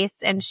the case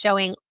and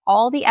showing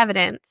all the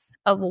evidence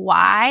of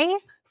why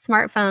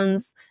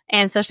smartphones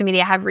and social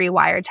media have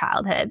rewired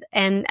childhood.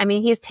 And I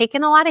mean, he's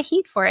taken a lot of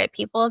heat for it.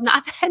 People have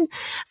not been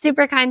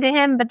super kind to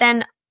him, but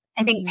then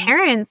I think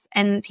parents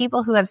and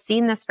people who have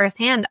seen this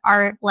firsthand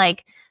are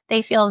like,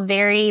 they feel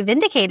very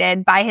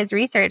vindicated by his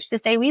research to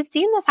say, we've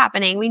seen this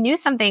happening. We knew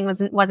something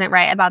wasn't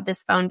right about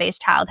this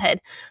phone-based childhood.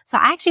 So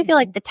I actually feel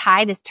like the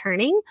tide is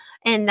turning,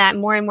 and that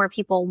more and more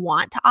people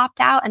want to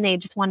opt out, and they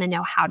just want to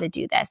know how to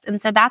do this.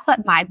 And so that's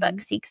what my book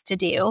seeks to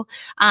do.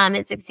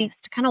 It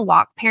seeks to kind of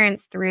walk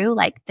parents through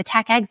like the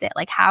tech exit,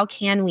 like how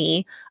can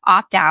we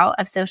opt out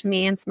of social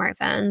media and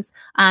smartphones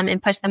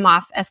and push them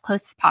off as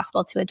close as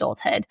possible to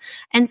adulthood.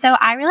 And so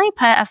I really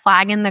put a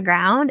flag in the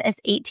ground as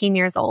 18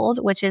 years old,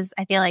 which is,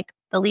 I feel like,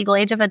 the legal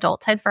age of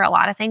adulthood for a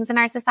lot of things in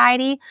our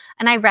society.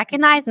 And I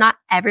recognize not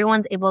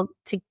everyone's able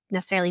to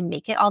necessarily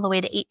make it all the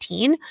way to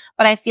 18,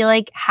 but I feel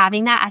like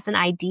having that as an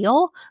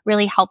ideal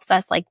really helps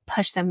us like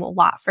push them a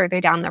lot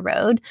further down the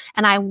road.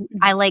 And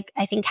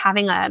I think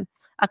having a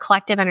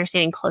collective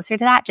understanding closer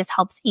to that just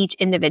helps each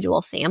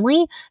individual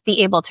family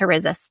be able to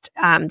resist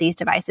these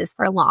devices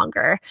for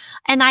longer.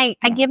 And I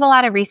give a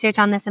lot of research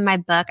on this in my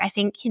book. I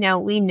think,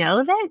 we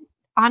know that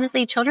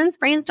honestly, children's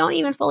brains don't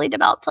even fully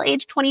develop till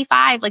age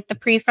 25. Like the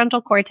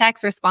prefrontal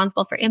cortex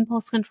responsible for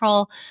impulse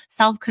control,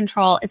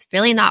 self-control is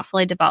really not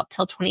fully developed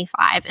till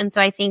 25. And so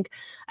I think,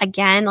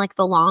 again, like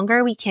the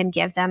longer we can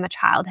give them a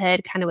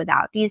childhood kind of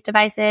without these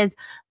devices,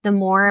 the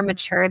more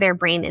mature their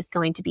brain is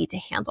going to be to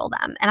handle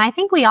them. And I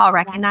think we all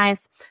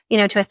recognize,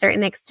 to a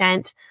certain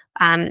extent,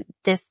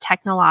 this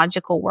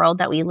technological world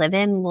that we live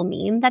in will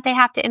mean that they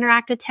have to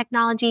interact with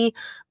technology.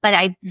 But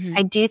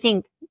I do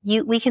think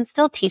we can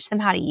still teach them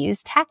how to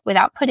use tech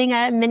without putting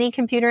a mini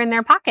computer in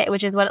their pocket,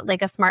 which is what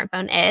like a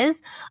smartphone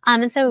is.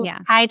 And so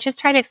I just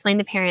try to explain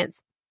to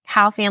parents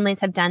how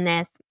families have done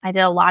this. I did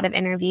a lot of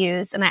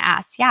interviews and I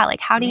asked,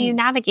 how do you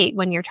navigate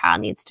when your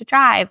child needs to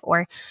drive,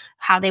 or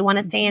how they want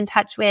to stay in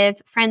touch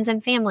with friends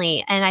and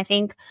family? And I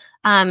think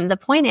the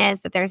point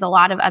is that there's a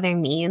lot of other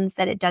means,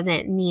 that it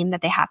doesn't mean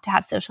that they have to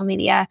have social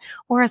media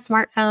or a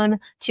smartphone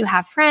to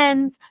have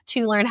friends,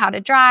 to learn how to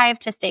drive,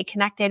 to stay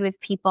connected with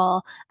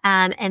people.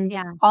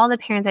 All the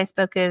parents I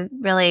spoke with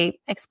really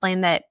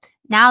explained that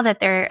now that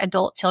they're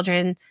adult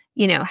children,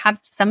 have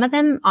some of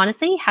them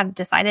honestly have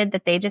decided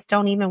that they just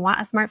don't even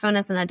want a smartphone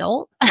as an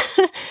adult,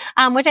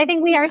 which I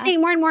think we are seeing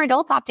more and more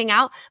adults opting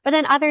out. But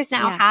then others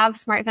now have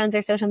smartphones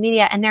or social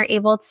media, and they're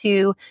able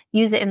to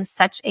use it in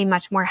such a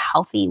much more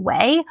healthy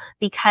way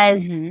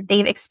because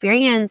they've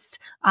experienced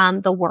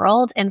the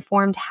world and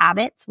formed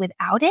habits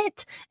without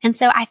it. And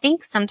so I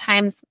think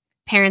sometimes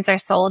parents are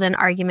sold an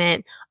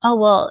argument, oh,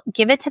 well,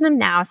 give it to them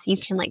now so you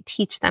can like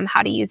teach them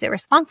how to use it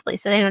responsibly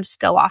so they don't just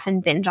go off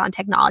and binge on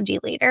technology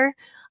later.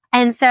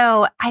 And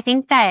so I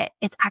think that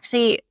it's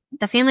actually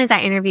the families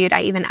I interviewed,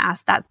 I even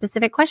asked that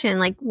specific question,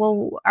 like,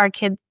 well,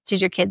 did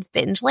your kids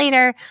binge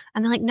later?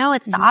 And they're like, no,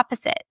 it's the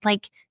opposite.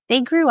 Like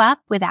they grew up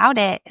without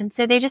it. And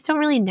so they just don't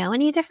really know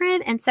any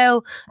different. And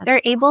so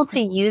they're able to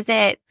use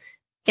it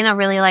in a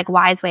really like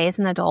wise way as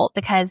an adult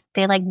because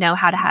they like know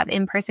how to have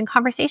in-person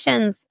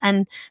conversations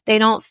and they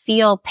don't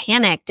feel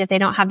panicked if they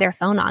don't have their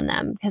phone on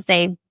them because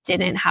they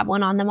didn't have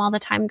one on them all the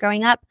time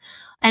growing up.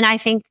 And I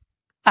think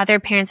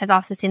other parents have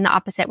also seen the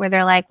opposite where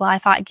they're like, well, I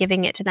thought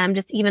giving it to them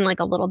just even like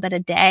a little bit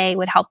a day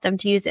would help them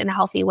to use it in a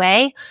healthy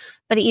way.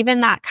 But even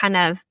that kind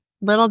of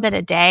little bit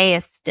a day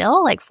is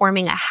still like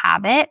forming a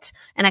habit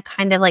and a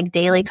kind of like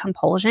daily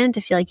compulsion to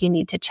feel like you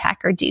need to check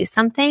or do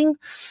something.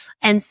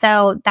 And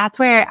so that's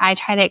where I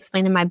try to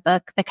explain in my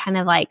book the kind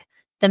of like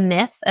the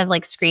myth of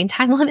like screen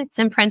time limits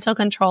and parental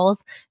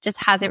controls just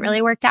hasn't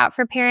really worked out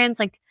for parents.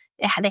 Like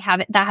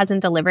that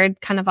hasn't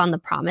delivered kind of on the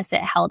promise it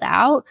held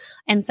out.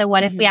 And so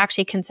what if we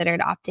actually considered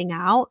opting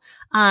out,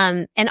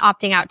 and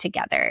opting out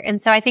together?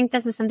 And so I think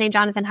this is something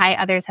Jonathan Haidt,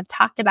 others have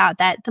talked about,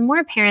 that the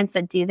more parents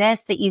that do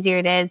this, the easier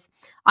it is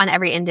on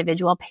every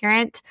individual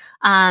parent.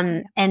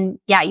 And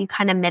yeah, you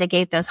kind of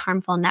mitigate those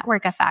harmful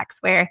network effects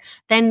where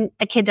then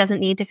a kid doesn't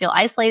need to feel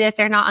isolated if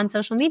they're not on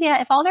social media,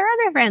 if all their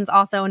other friends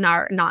also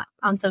are not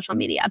on social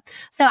media.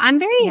 So I'm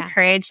very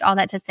encouraged, all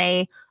that to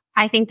say,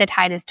 I think the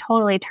tide is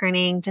totally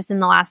turning just in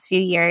the last few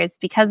years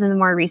because of the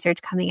more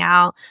research coming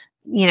out,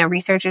 you know,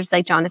 researchers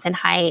like Jonathan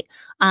Haidt.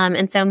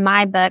 And so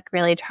my book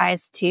really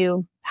tries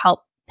to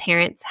help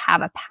parents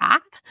have a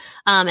path.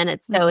 And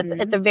it's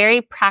a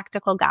very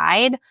practical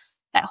guide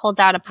that holds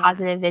out a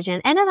positive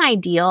vision and an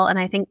ideal. And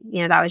I think,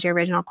 you know, that was your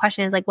original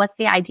question, is like, what's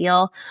the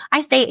ideal?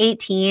 I say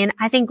 18.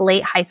 I think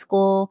late high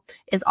school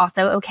is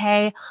also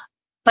okay.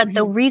 But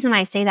the reason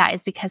I say that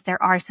is because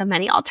there are so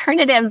many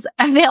alternatives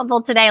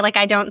available today. Like,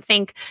 I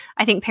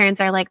think parents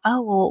are like,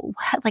 oh, well,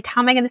 like,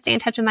 how am I going to stay in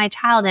touch with my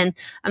child? And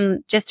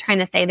I'm just trying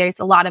to say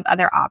there's a lot of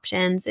other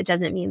options. It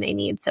doesn't mean they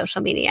need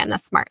social media and a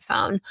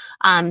smartphone,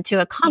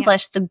 to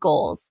accomplish the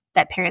goals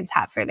that parents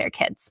have for their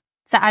kids.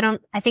 So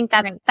I think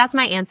that's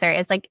my answer,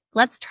 is like,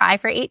 let's try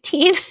for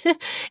 18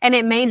 and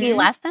it may be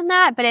less than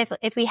that. But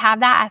if we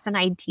have that as an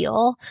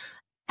ideal,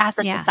 as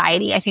a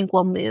society, I think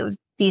we'll move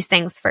these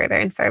things further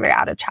and further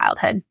out of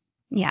childhood.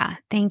 Yeah.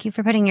 Thank you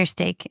for putting your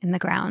stake in the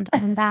ground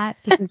on that,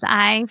 because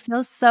I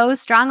feel so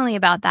strongly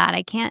about that.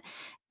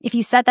 If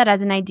you set that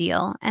as an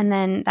ideal and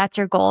then that's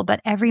your goal, but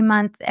every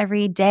month,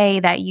 every day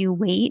that you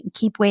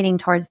keep waiting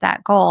towards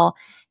that goal,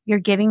 you're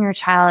giving your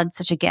child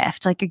such a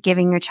gift. Like, you're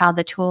giving your child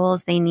the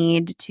tools they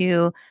need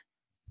to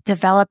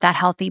develop that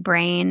healthy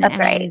brain. That's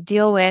right.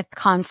 Deal with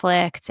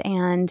conflict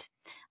and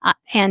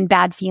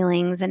bad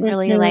feelings and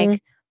really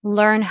like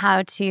learn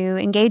how to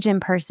engage in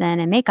person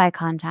and make eye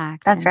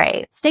contact. That's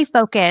right. Stay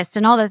focused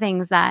and all the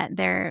things that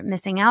they're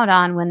missing out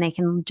on when they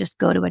can just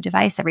go to a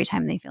device every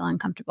time they feel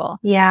uncomfortable.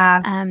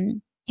 Yeah.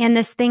 And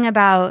this thing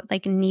about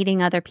like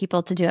needing other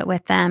people to do it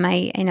with them.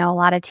 I know a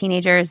lot of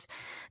teenagers,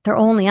 they're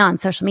only on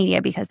social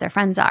media because their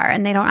friends are,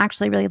 and they don't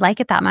actually really like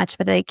it that much,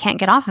 but they can't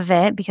get off of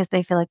it because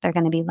they feel like they're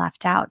going to be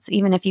left out. So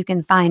even if you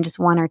can find just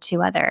one or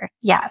two other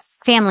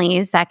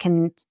families that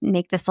can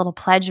make this little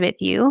pledge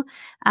with you,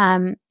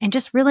 and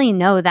just really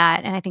know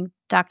that. And I think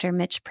Dr.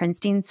 Mitch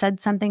Prinstein said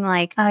something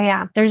like,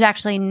 there's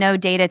actually no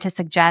data to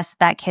suggest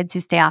that kids who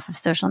stay off of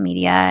social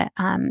media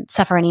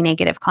suffer any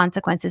negative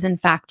consequences. In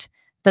fact,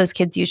 those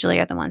kids usually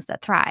are the ones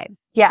that thrive.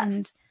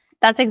 Yes,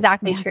 that's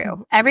exactly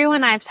true.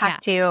 Everyone I've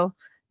talked to,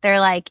 they're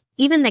like,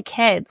 even the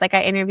kids, like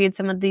I interviewed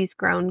some of these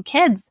grown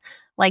kids,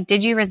 like,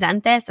 did you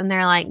resent this? And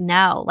they're like,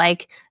 no,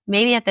 like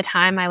maybe at the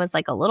time I was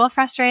like a little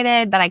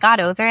frustrated, but I got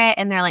over it.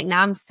 And they're like,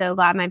 now I'm so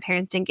glad my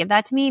parents didn't give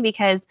that to me,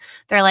 because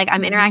they're like,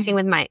 I'm interacting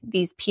with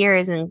these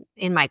peers in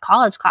my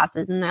college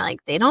classes. And they're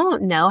like, they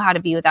don't know how to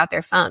be without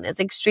their phone. It's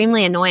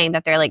extremely annoying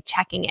that they're like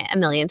checking it a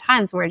million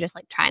times when we're just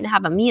like trying to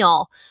have a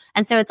meal.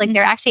 And so it's like,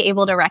 they're actually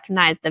able to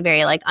recognize the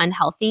very like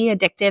unhealthy,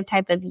 addictive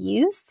type of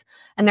use.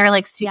 And they're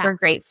like super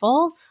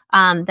grateful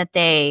that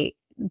they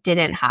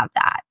didn't have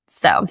that.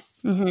 So,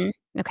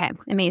 okay,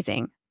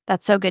 amazing.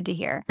 That's so good to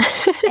hear.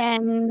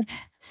 And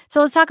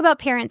so let's talk about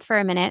parents for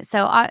a minute.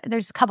 So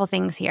there's a couple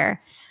things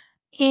here.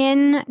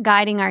 In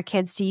guiding our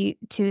kids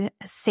to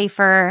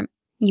safer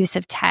use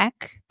of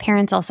tech,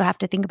 parents also have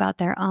to think about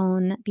their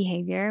own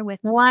behavior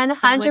with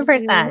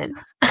 100%.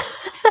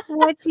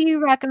 What do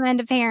you recommend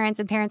to parents?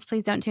 And parents,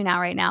 please don't tune out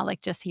right now.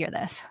 Like, just hear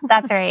this.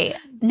 That's right.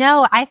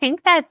 No, I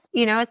think that's,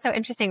 it's so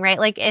interesting, right?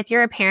 Like, if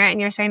you're a parent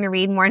and you're starting to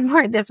read more and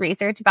more of this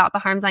research about the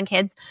harms on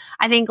kids,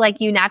 I think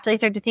like you naturally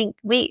start to think,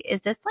 wait,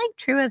 is this like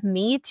true of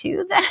me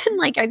too then?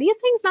 Like, are these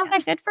things not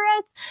that good for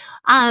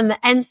us?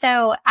 And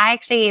so I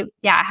actually,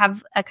 I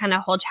have a kind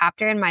of whole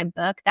chapter in my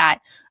book that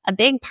a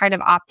big part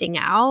of opting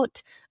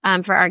out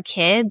for our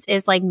kids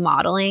is like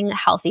modeling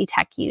healthy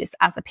tech use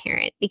as a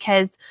parent,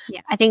 because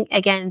Yeah. I think,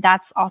 again,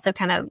 that's also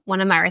kind of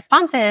one of my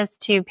responses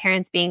to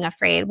parents being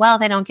afraid, well,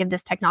 if I don't give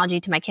this technology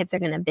to my kids, they're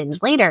going to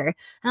binge later.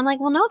 And I'm like,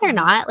 well, no, they're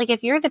not. Like,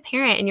 if you're the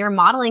parent and you're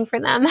modeling for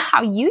them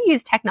how you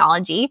use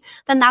technology,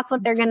 then that's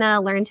what they're going to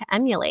learn to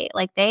emulate.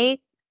 Like, they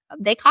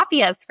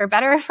copy us for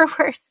better or for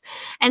worse.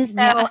 And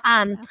so,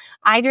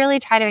 I'd really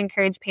try to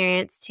encourage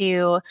parents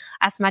to,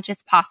 as much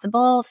as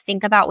possible,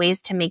 think about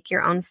ways to make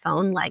your own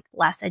phone like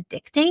less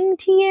addicting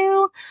to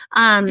you.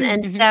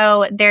 And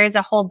so there's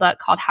a whole book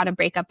called How to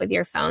Break Up with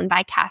Your Phone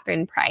by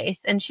Catherine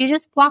Price. And she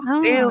just walks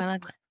through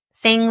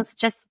things,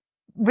 just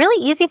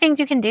really easy things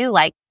you can do,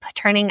 like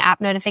turning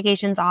app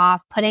notifications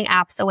off, putting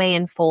apps away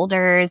in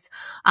folders,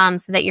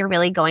 so that you're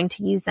really going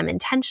to use them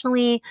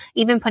intentionally,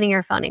 even putting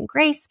your phone in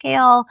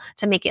grayscale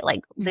to make it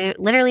like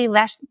literally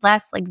less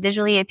like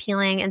visually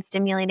appealing and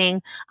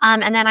stimulating.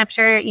 And then I'm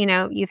sure,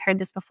 you've heard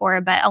this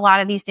before, but a lot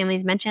of these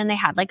families mentioned they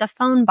had like a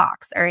phone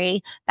box or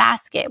a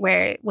basket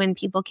where when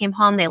people came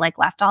home, they like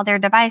left all their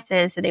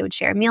devices. So they would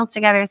share meals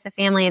together as a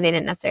family. They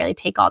didn't necessarily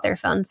take all their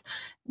phones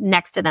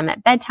next to them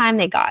at bedtime.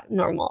 They got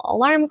normal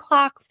alarm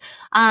clocks,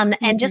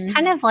 and just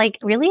kind of like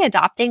really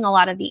adopting a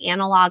lot of the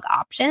analog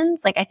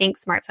options. Like, I think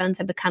smartphones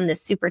have become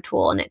this super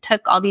tool, and it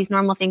took all these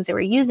normal things that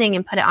we're using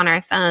and put it on our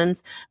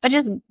phones, but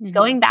just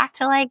going back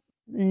to like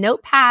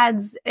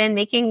notepads and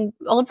making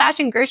old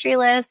fashioned grocery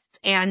lists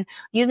and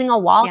using a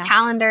wall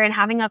calendar and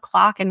having a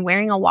clock and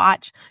wearing a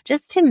watch,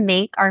 just to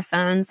make our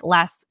phones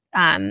less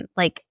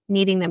like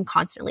needing them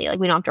constantly. Like,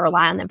 we don't have to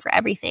rely on them for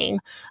everything.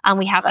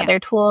 We have other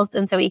tools.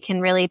 And so we can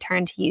really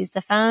turn to use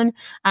the phone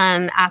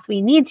as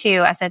we need to,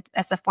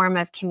 as a form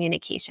of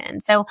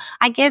communication. So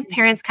I give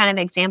parents kind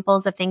of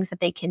examples of things that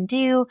they can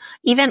do,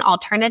 even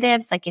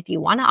alternatives. Like, if you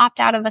want to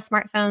opt out of a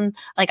smartphone,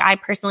 like I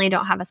personally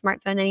don't have a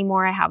smartphone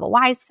anymore. I have a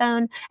Wise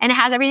phone, and it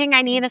has everything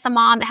I need as a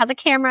mom. It has a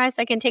camera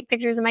so I can take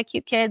pictures of my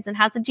cute kids, and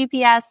has a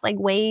GPS, like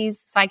Waze,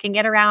 so I can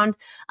get around.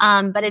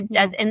 But it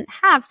doesn't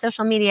have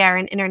social media or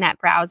an internet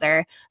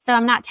browser. So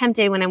I'm not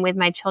tempted when I'm with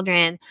my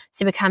children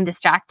to become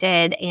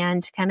distracted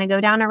and kind of go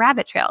down a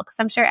rabbit trail, because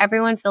I'm sure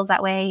everyone feels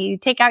that way. You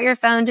take out your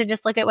phone to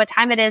just look at what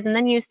time it is, and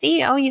then you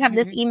see, oh, you have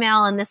this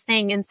email and this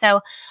thing. And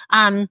so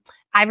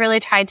I've really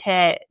tried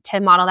to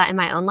model that in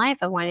my own life.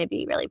 I want to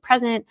be really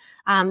present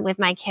with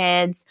my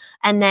kids.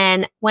 And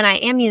then when I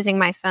am using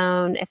my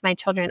phone, if my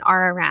children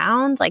are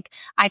around, like,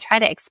 I try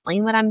to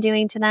explain what I'm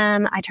doing to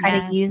them. I try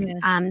to use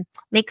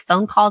make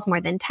phone calls more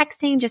than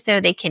texting, just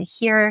so they can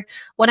hear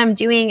what I'm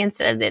doing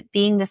instead of it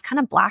being this kind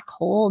of black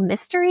hole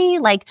mystery.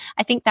 Like,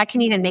 I think that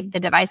can even make the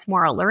device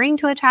more alluring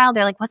to a child.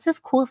 They're like, what's this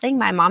cool thing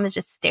my mom is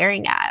just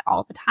staring at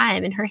all the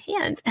time in her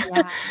hand?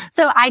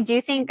 So I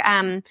do think,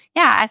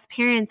 as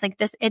parents,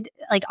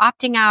 like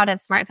opting out of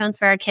smartphones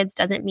for our kids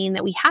doesn't mean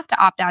that we have to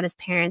opt out as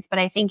parents, but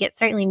I think it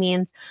certainly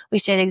means we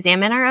should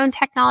examine our own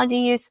technology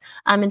use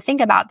and think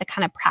about the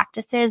kind of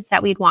practices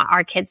that we'd want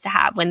our kids to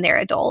have when they're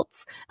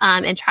adults,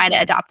 and try to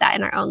adopt that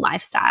in our own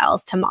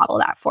lifestyles to model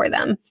that for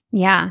them.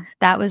 Yeah,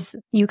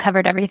 you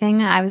covered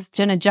everything. I was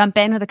going to jump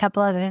in with a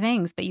couple other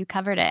things, but you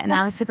covered it, and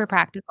that was super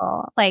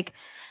practical. Like,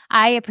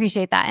 I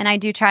appreciate that. And I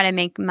do try to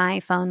make my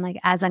phone like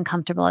as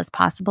uncomfortable as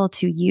possible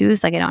to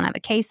use. Like, I don't have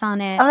a case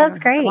on it. Oh, that's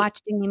great.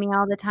 Watching me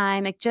all the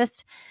time. Like,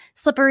 just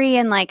slippery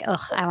and like,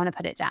 I want to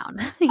put it down.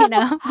 Like,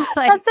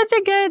 that's such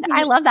a good,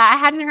 I love that. I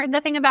hadn't heard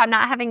the thing about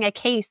not having a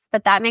case,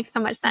 but that makes so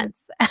much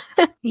sense.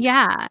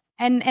 Yeah.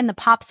 And the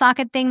pop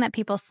socket thing that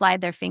people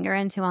slide their finger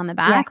into on the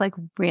back, like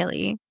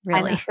really.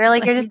 You're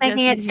just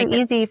making it too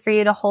easy for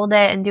you to hold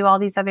it and do all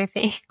these other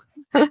things.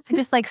 I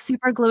just like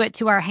super glue it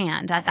to our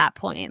hand at that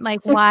point.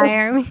 Like, why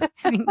are we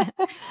doing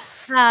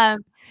this?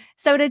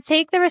 So to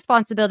take the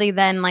responsibility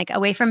then like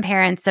away from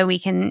parents, so we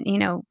can,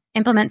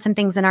 implement some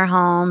things in our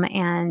home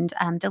and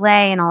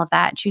delay and all of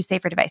that, choose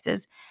safer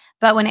devices.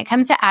 But when it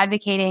comes to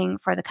advocating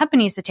for the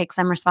companies to take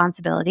some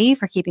responsibility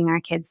for keeping our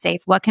kids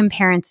safe, what can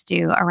parents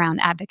do around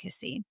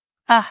advocacy?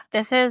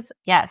 This is,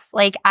 yes.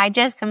 Like, I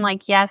just am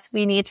like, yes,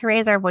 we need to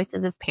raise our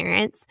voices as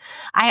parents.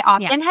 I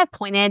often have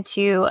pointed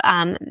to,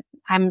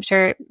 I'm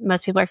sure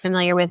most people are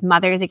familiar with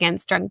Mothers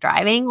Against Drunk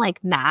Driving,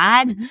 like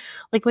MAD.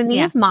 Like, when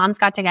these moms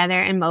got together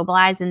and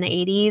mobilized in the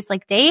 80s,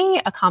 like, they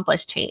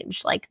accomplished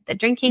change. Like, the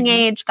drinking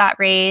age got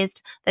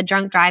raised, the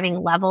drunk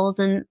driving levels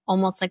in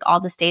almost like all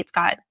the states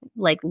got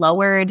like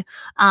lowered.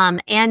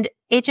 And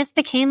it just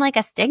became like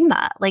a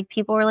stigma. Like,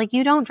 people were like,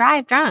 you don't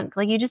drive drunk.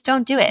 Like, you just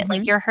don't do it.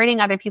 Like, you're hurting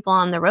other people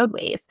on the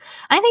roadways.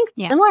 I think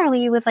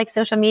similarly with like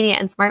social media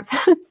and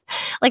smartphones,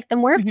 like, the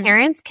more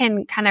parents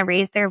can kind of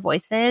raise their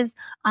voices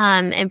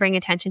and bring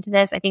attention to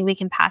this, I think we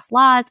can pass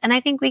laws. And I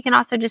think we can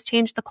also just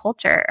change the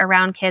culture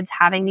around kids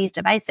having these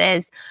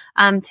devices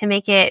to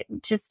make it,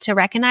 just to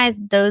recognize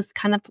those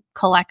kind of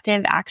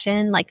collective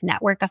action, like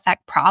network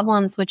effect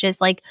problems, which is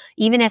like,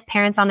 even if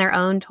parents on their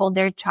own told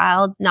their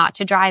child not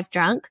to drive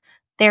drunk,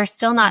 they're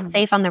still not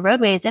safe on the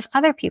roadways if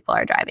other people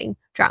are driving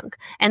drunk.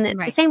 And the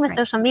Right. same with Right.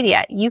 social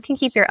media. You can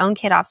keep your own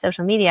kid off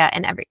social media,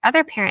 and every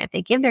other parent, if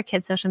they give their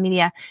kids social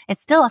media, it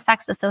still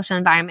affects the social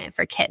environment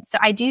for kids. So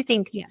I do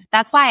think Yeah.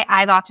 that's why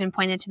I've often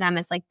pointed to them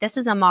as like, this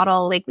is a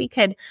model like we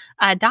could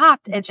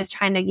adopt. It's just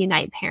trying to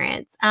unite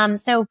parents.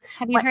 So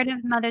Have you what? heard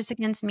of Mothers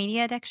Against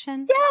Media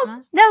Addiction? Yes, Huh?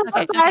 no, Okay.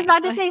 that's what I was Okay.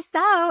 about to say.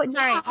 So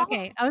Sorry. yeah.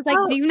 Okay. I was like,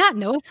 So do you not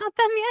know about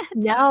them yet?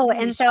 no. Maybe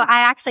you And so should.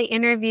 I actually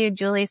interviewed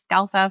Julie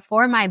Scalfa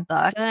for my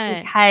book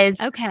Good. because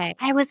Okay.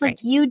 I was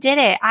like, Great. you did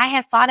it. I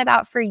have thought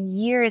about for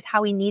years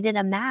how we needed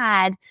a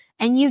MAD,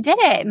 and you did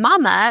it.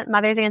 Mama,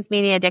 Mothers Against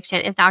Media Addiction,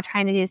 is now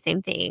trying to do the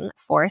same thing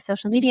for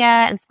social media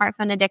and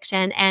smartphone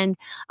addiction. And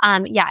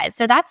yeah,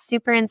 so that's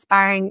super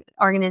inspiring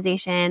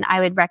organization. I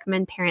would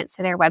recommend parents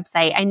to their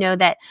website. I know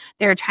that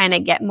they're trying to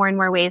get more and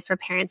more ways for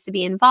parents to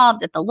be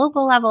involved at the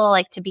local level,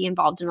 like to be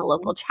involved in a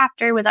local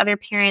chapter with other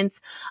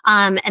parents.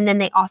 And then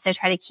they also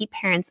try to keep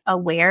parents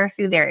aware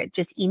through their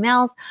just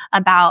emails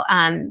about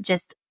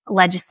just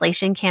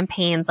legislation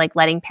campaigns, like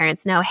letting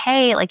parents know,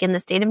 hey, like in the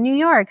state of New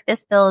York,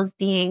 this bill is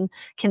being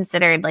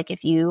considered. Like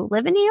if you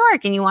live in New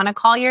York and you want to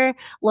call your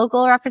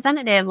local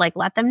representative, like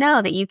let them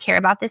know that you care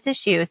about this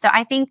issue. So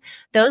I think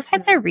those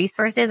types of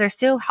resources are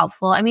so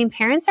helpful. I mean,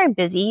 parents are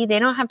busy. They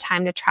don't have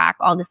time to track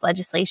all this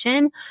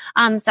legislation.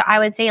 So I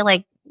would say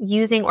like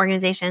using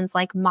organizations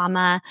like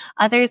Mama,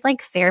 others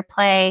like Fair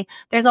Play.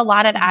 There's a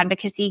lot of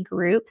advocacy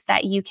groups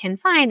that you can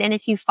find. And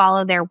if you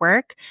follow their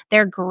work,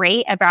 they're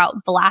great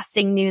about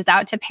blasting news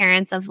out to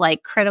parents of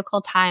like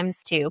critical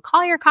times to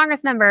call your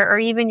congress member or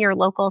even your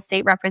local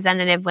state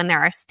representative when there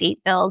are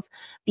state bills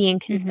being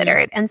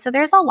considered. And so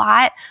there's a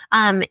lot,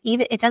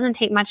 even it doesn't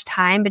take much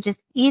time, but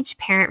just each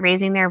parent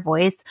raising their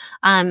voice,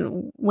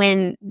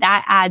 when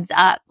that adds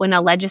up, when a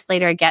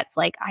legislator gets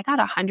like, I got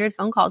 100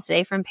 phone calls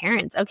today from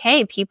parents.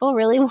 Okay, people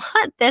really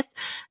want this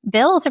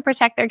bill to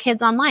protect their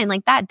kids online.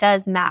 Like that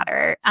does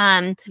matter.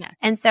 And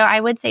so I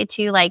would say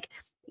too, like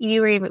we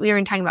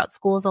were talking about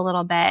schools a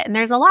little bit, and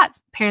there's a lot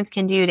parents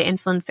can do to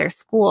influence their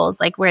schools,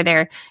 like where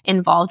they're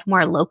involved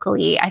more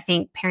locally. I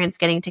think parents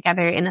getting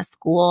together in a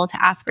school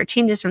to ask for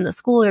changes from the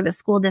school or the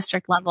school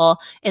district level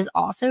is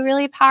also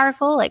really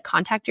powerful. Like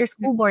contact your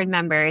school board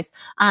members.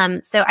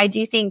 So I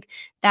do think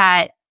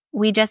that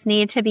we just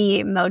need to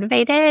be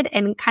motivated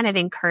and kind of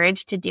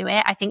encouraged to do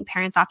it. I think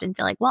parents often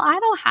feel like, well, I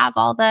don't have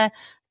all the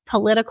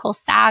political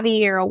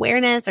savvy or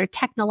awareness or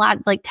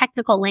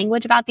technical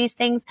language about these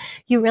things.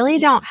 You really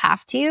don't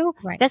have to.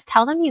 Just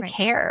tell them you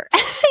care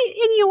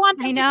and you want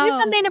them to do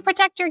something to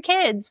protect your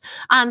kids.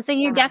 So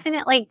you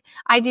definitely,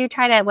 I do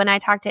try to, when I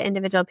talk to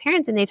individual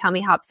parents and they tell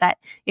me how upset,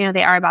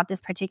 they are about this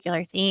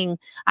particular thing,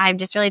 I'm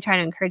just really trying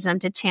to encourage them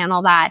to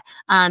channel that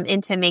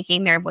into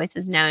making their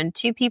voices known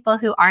to people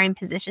who are in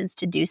positions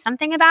to do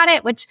something about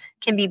it, which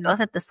can be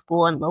both at the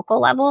school and local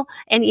level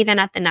and even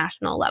at the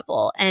national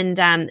level. And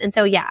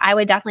so, yeah, I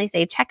would definitely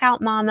say check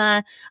out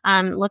Mama,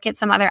 look at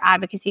some other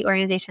advocacy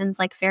organizations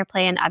like Fair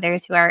Play and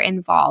others who are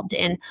involved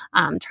in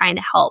trying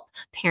to help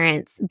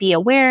parents be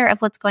aware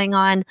of what's going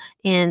on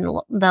in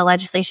the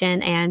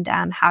legislation and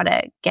how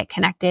to get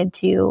connected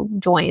to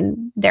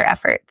join their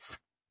efforts.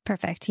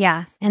 Perfect.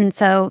 Yeah. And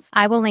so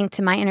I will link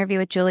to my interview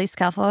with Julie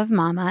Scalfo of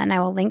Mama, and I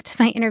will link to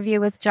my interview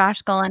with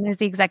Josh Gullen, who's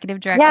the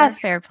executive director of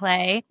Fair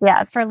Play,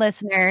 for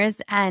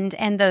listeners, and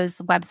those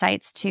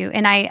websites too.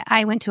 And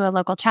I went to a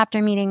local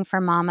chapter meeting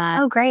for Mama.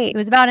 Oh, great. It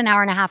was about an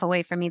hour and a half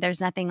away from me. There's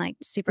nothing like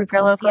super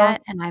close local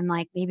yet. And I'm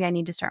like, maybe I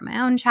need to start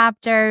my own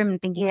chapter. I'm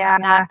thinking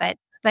about that.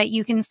 But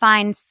you can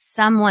find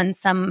someone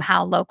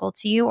somehow local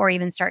to you, or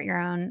even start your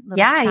own little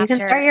chapter. You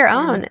can start your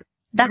own.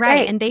 That's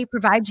right. And they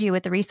provide you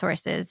with the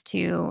resources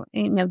to,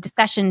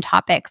 discussion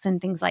topics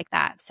and things like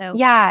that. So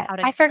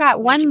I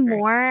forgot one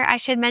more I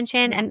should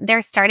mention, and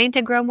they're starting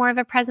to grow more of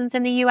a presence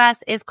in the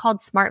US, is called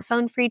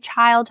Smartphone Free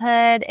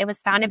Childhood. It was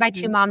founded by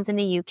two moms in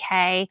the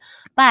UK.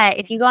 But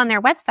if you go on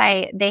their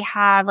website, they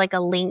have like a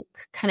link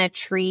kind of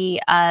tree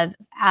of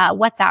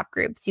WhatsApp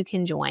groups you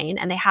can join.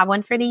 And they have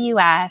one for the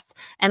US,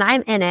 and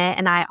I'm in it,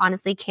 and I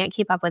honestly can't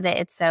keep up with it.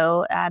 It's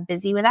so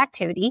busy with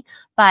activity.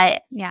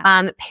 But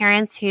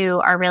parents who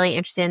are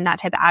really interested in that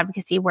type of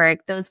advocacy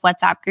work, those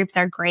WhatsApp groups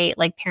are great.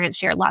 Like parents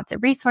share lots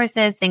of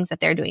resources, things that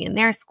they're doing in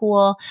their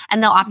school,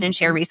 and they'll often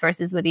share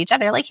resources with each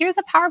other. Like, here's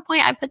a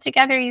PowerPoint I put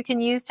together you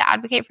can use to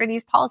advocate for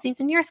these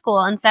policies in your school.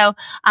 And so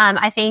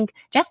I think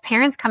just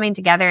parents coming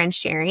together and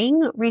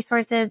sharing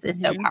resources is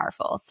so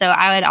powerful. So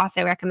I would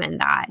also recommend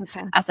that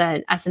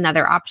as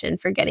another option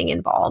for getting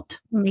involved.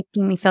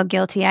 Making me feel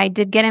guilty. I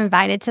did get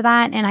invited to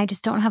that, and I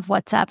just don't have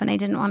WhatsApp, and I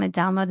didn't want to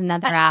download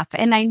another app.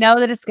 And I know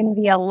that it's going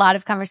to be a lot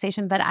of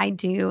conversation, but I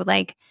do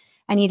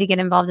I need to get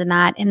involved in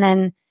that. And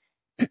then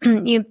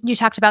you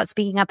talked about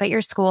speaking up at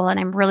your school, and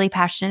I'm really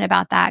passionate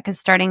about that because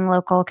starting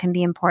local can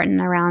be important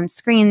around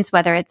screens,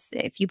 whether it's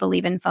if you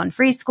believe in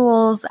phone-free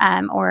schools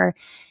or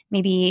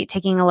maybe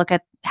taking a look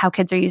at how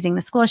kids are using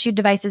the school issued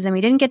devices. And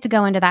we didn't get to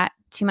go into that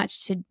too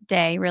much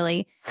today,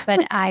 really.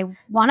 But I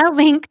want to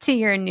link to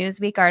your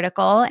Newsweek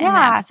article in the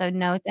episode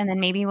notes. And then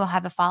maybe we'll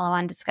have a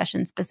follow-on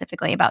discussion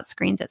specifically about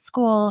screens at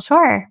school,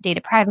 Sure.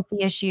 data privacy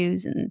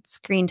issues and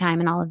screen time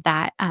and all of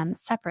that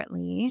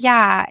separately.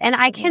 Yeah. And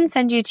I can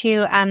send you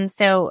to,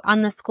 so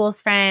on the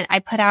schools front, I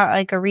put out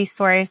like a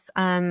resource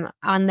on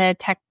the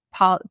tech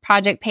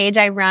project page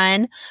I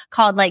run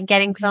called like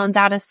Getting Phones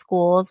Out of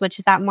Schools, which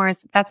is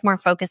that's more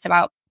focused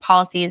about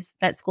policies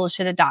that schools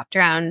should adopt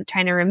around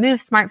trying to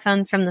remove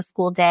smartphones from the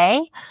school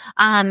day.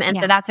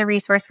 So that's a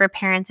resource for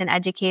parents and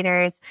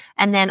educators.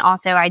 And then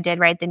also I did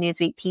write the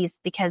Newsweek piece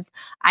because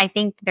I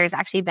think there's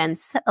actually been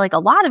like a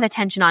lot of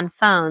attention on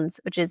phones,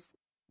 which is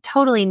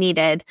totally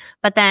needed.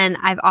 But then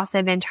I've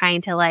also been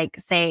trying to like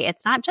say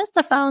it's not just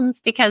the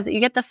phones, because you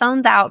get the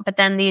phones out, but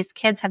then these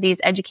kids have these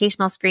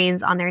educational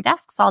screens on their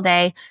desks all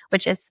day,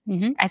 which is,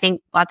 I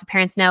think lots of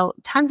parents know,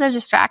 tons of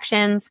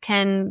distractions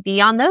can be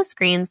on those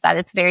screens that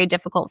it's very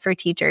difficult for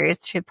teachers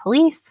to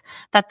police,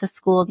 that the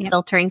school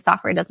filtering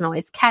software doesn't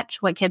always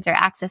catch what kids are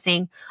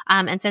accessing.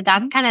 And so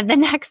that's kind of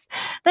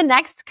the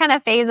next kind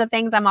of phase of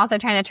things I'm also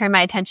trying to turn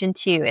my attention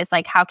to is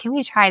like, how can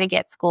we try to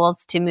get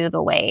schools to move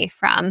away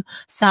from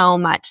so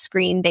much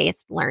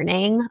screen-based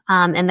learning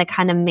and the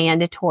kind of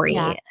mandatory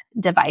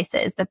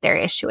devices that they're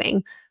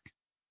issuing.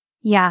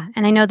 Yeah.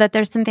 And I know that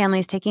there's some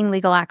families taking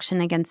legal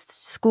action against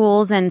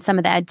schools and some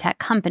of the ed tech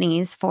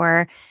companies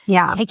for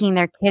taking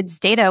their kids'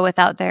 data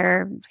without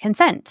their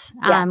consent,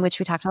 which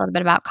we talked a little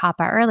bit about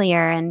COPPA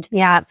earlier. And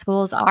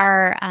schools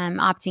are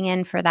opting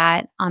in for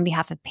that on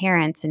behalf of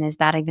parents. And is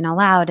that even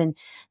allowed? And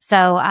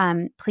so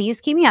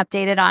please keep me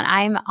updated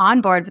I'm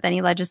on board with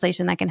any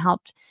legislation that can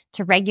help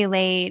to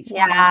regulate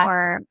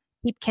or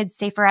keep kids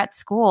safer at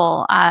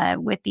school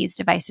with these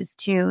devices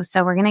too.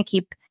 So we're going to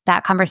keep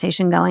that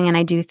conversation going. And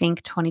I do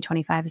think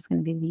 2025 is going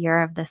to be the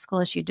year of the school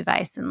issued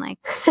device. And like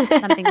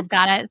something's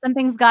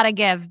got to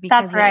give,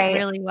 because it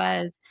really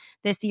was.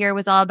 This year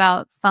was all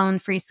about phone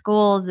free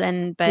schools,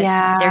 but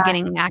they're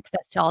getting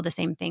access to all the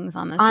same things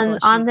on the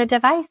on the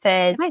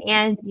devices.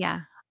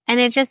 And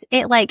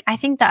I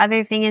think the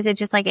other thing is it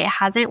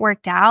hasn't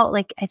worked out.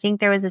 Like, I think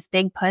there was this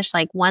big push,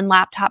 like one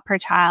laptop per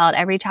child,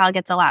 every child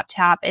gets a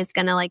laptop is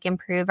going to like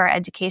improve our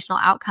educational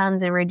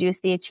outcomes and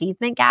reduce the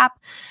achievement gap.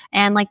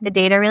 And like the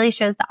data really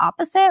shows the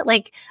opposite.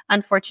 Like,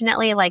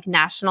 unfortunately, like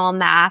national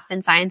math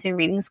and science and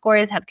reading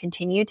scores have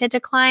continued to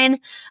decline.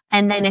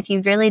 And then if you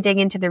really dig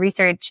into the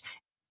research,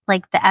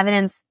 like the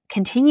evidence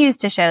continues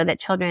to show that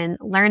children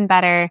learn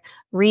better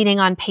reading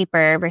on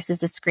paper versus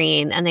the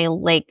screen, and they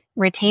like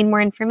retain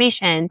more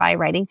information by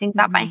writing things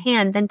out by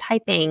hand than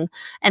typing.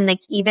 And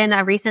like even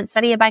a recent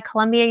study by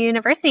Columbia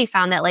University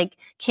found that like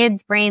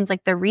kids' brains,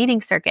 like the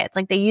reading circuits,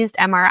 like they used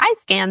MRI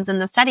scans in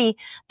the study,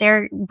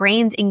 their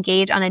brains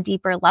engage on a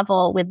deeper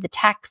level with the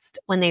text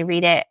when they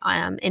read it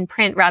in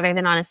print rather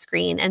than on a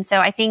screen. And so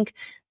I think,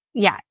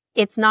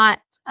 it's not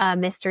a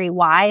mystery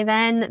why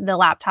then the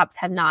laptops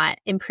have not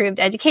improved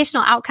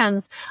educational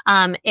outcomes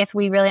if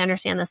we really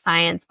understand the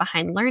science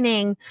behind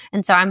learning.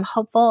 And so I'm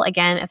hopeful,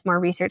 again, as more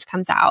research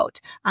comes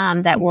out,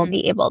 that we'll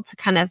be able to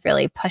kind of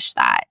really push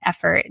that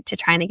effort to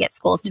trying to get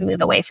schools to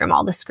move away from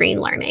all the screen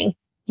learning.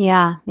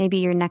 Yeah, maybe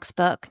your next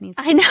book needs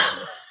to I know.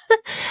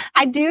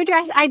 I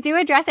do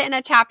address it in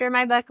a chapter in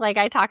my book. Like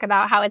I talk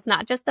about how it's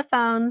not just the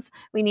phones.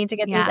 We need to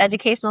get these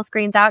educational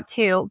screens out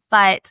too.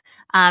 But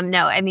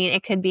no, I mean,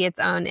 it could be its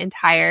own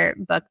entire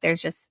book.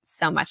 There's just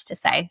so much to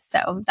say.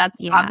 So that's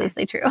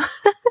obviously true.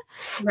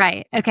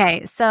 Right.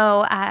 Okay.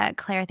 So,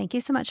 Claire, thank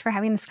you so much for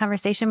having this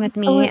conversation with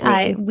me.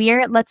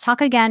 Let's talk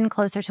again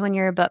closer to when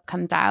your book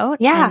comes out.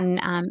 Yeah. And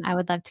I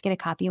would love to get a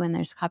copy when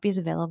there's copies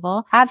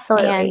available.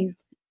 Absolutely.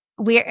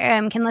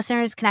 And can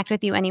listeners connect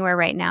with you anywhere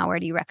right now? Where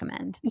do you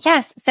recommend?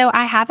 Yes. So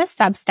I have a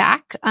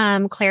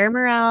Substack, Clare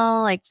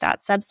Morell, like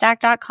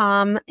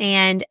 .substack.com.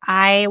 And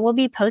I will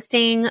be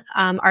posting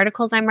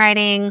articles I'm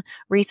writing,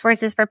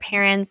 resources for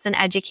parents and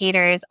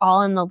educators,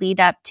 all in the lead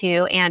up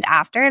to and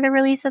after the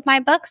release of my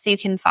book. So you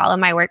can follow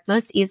my work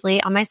most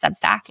easily on my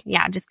Substack.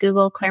 Yeah, just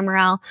Google Clare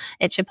Morell.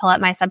 It should pull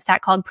up my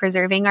Substack called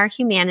Preserving Our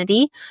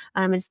Humanity,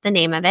 is the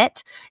name of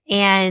it.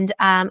 And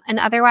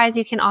otherwise,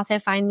 you can also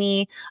find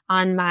me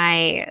on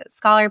my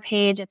Scholar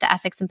page at the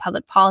Ethics and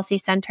Public Policy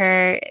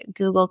Center.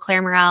 Google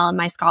Clare Morell, and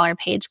my Scholar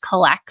page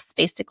collects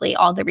basically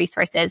all the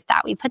resources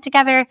that we put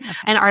together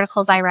and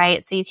articles I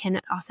write. So you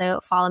can also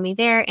follow me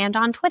there and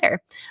on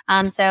Twitter.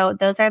 So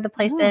those are the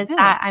places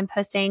that I'm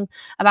posting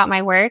about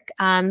my work.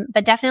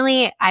 But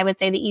definitely, I would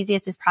say the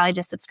easiest is probably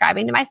just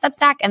subscribing to my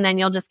Substack, and then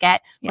you'll just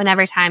get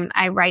whenever time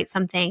I write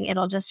something,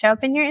 it'll just show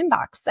up in your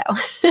inbox.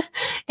 So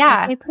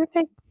Okay,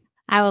 perfect.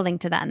 I will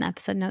link to that in the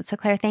episode notes. So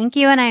Claire, thank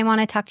you. And I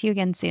want to talk to you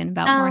again soon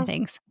about more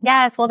things.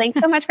 Yes. Well, thanks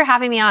so much for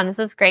having me on. This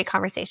was a great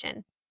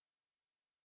conversation.